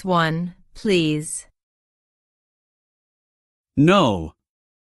 this one, please. No.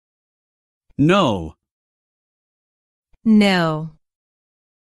 No. No.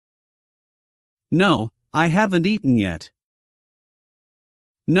 No, I haven't eaten yet.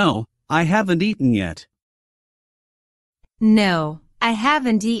 No, I haven't eaten yet. No, I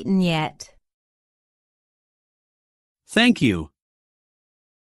haven't eaten yet. Thank you.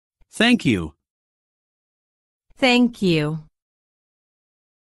 Thank you. Thank you.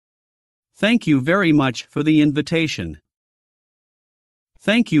 Thank you very much for the invitation.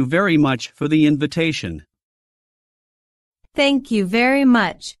 Thank you very much for the invitation. Thank you very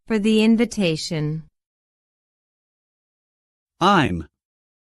much for the invitation. I'm.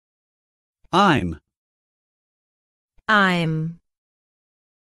 I'm.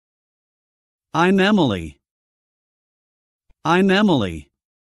 I'm Emily. I'm Emily.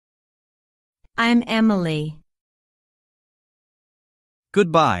 I'm Emily.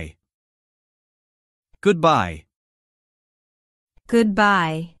 Goodbye. Goodbye.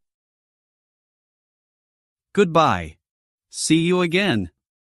 Goodbye. Goodbye. See you again.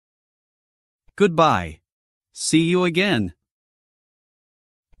 Goodbye. See you again.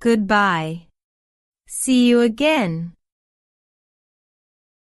 Goodbye. See you again.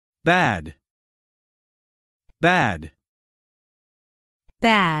 Bad. Bad.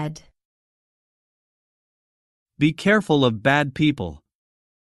 Bad. Be careful of bad people.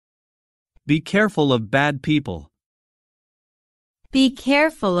 Be careful of bad people. Be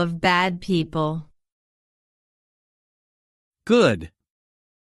careful of bad people. Good.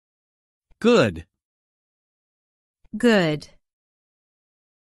 Good. Good.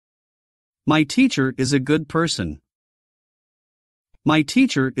 My teacher is a good person. My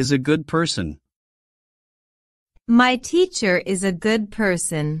teacher is a good person. My teacher is a good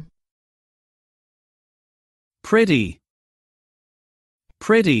person. Pretty.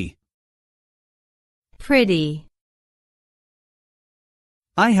 Pretty. Pretty.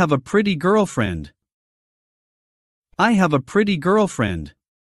 I have a pretty girlfriend. I have a pretty girlfriend.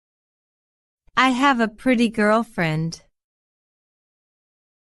 I have a pretty girlfriend.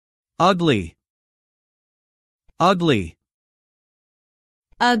 Ugly. Ugly.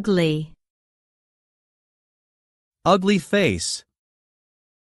 Ugly. Ugly face.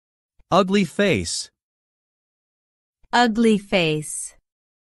 Ugly face. Ugly face.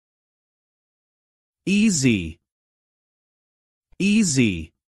 Easy.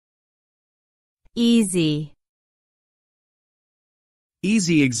 Easy. Easy.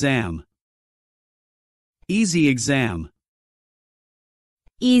 Easy exam. Easy exam.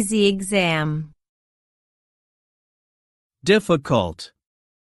 Easy exam. Difficult.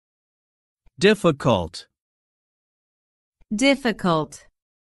 Difficult. Difficult.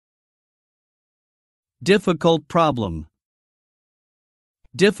 Difficult problem.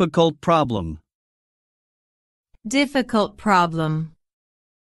 Difficult problem. Difficult problem.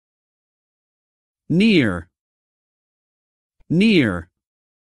 Near. Near.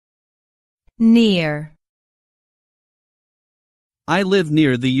 Near. I live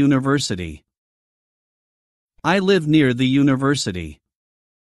near the university. I live near the university.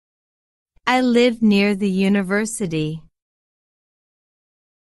 I live near the university.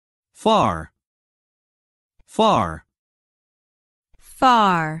 Far. Far.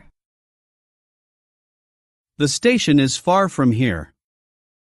 Far. The station is far from here.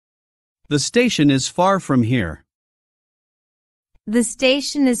 The station is far from here. The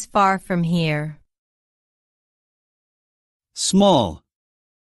station is far from here. Small.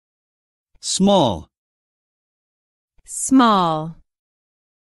 Small. Small.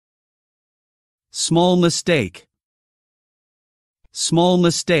 Small mistake. Small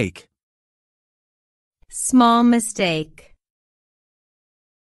mistake. Small mistake.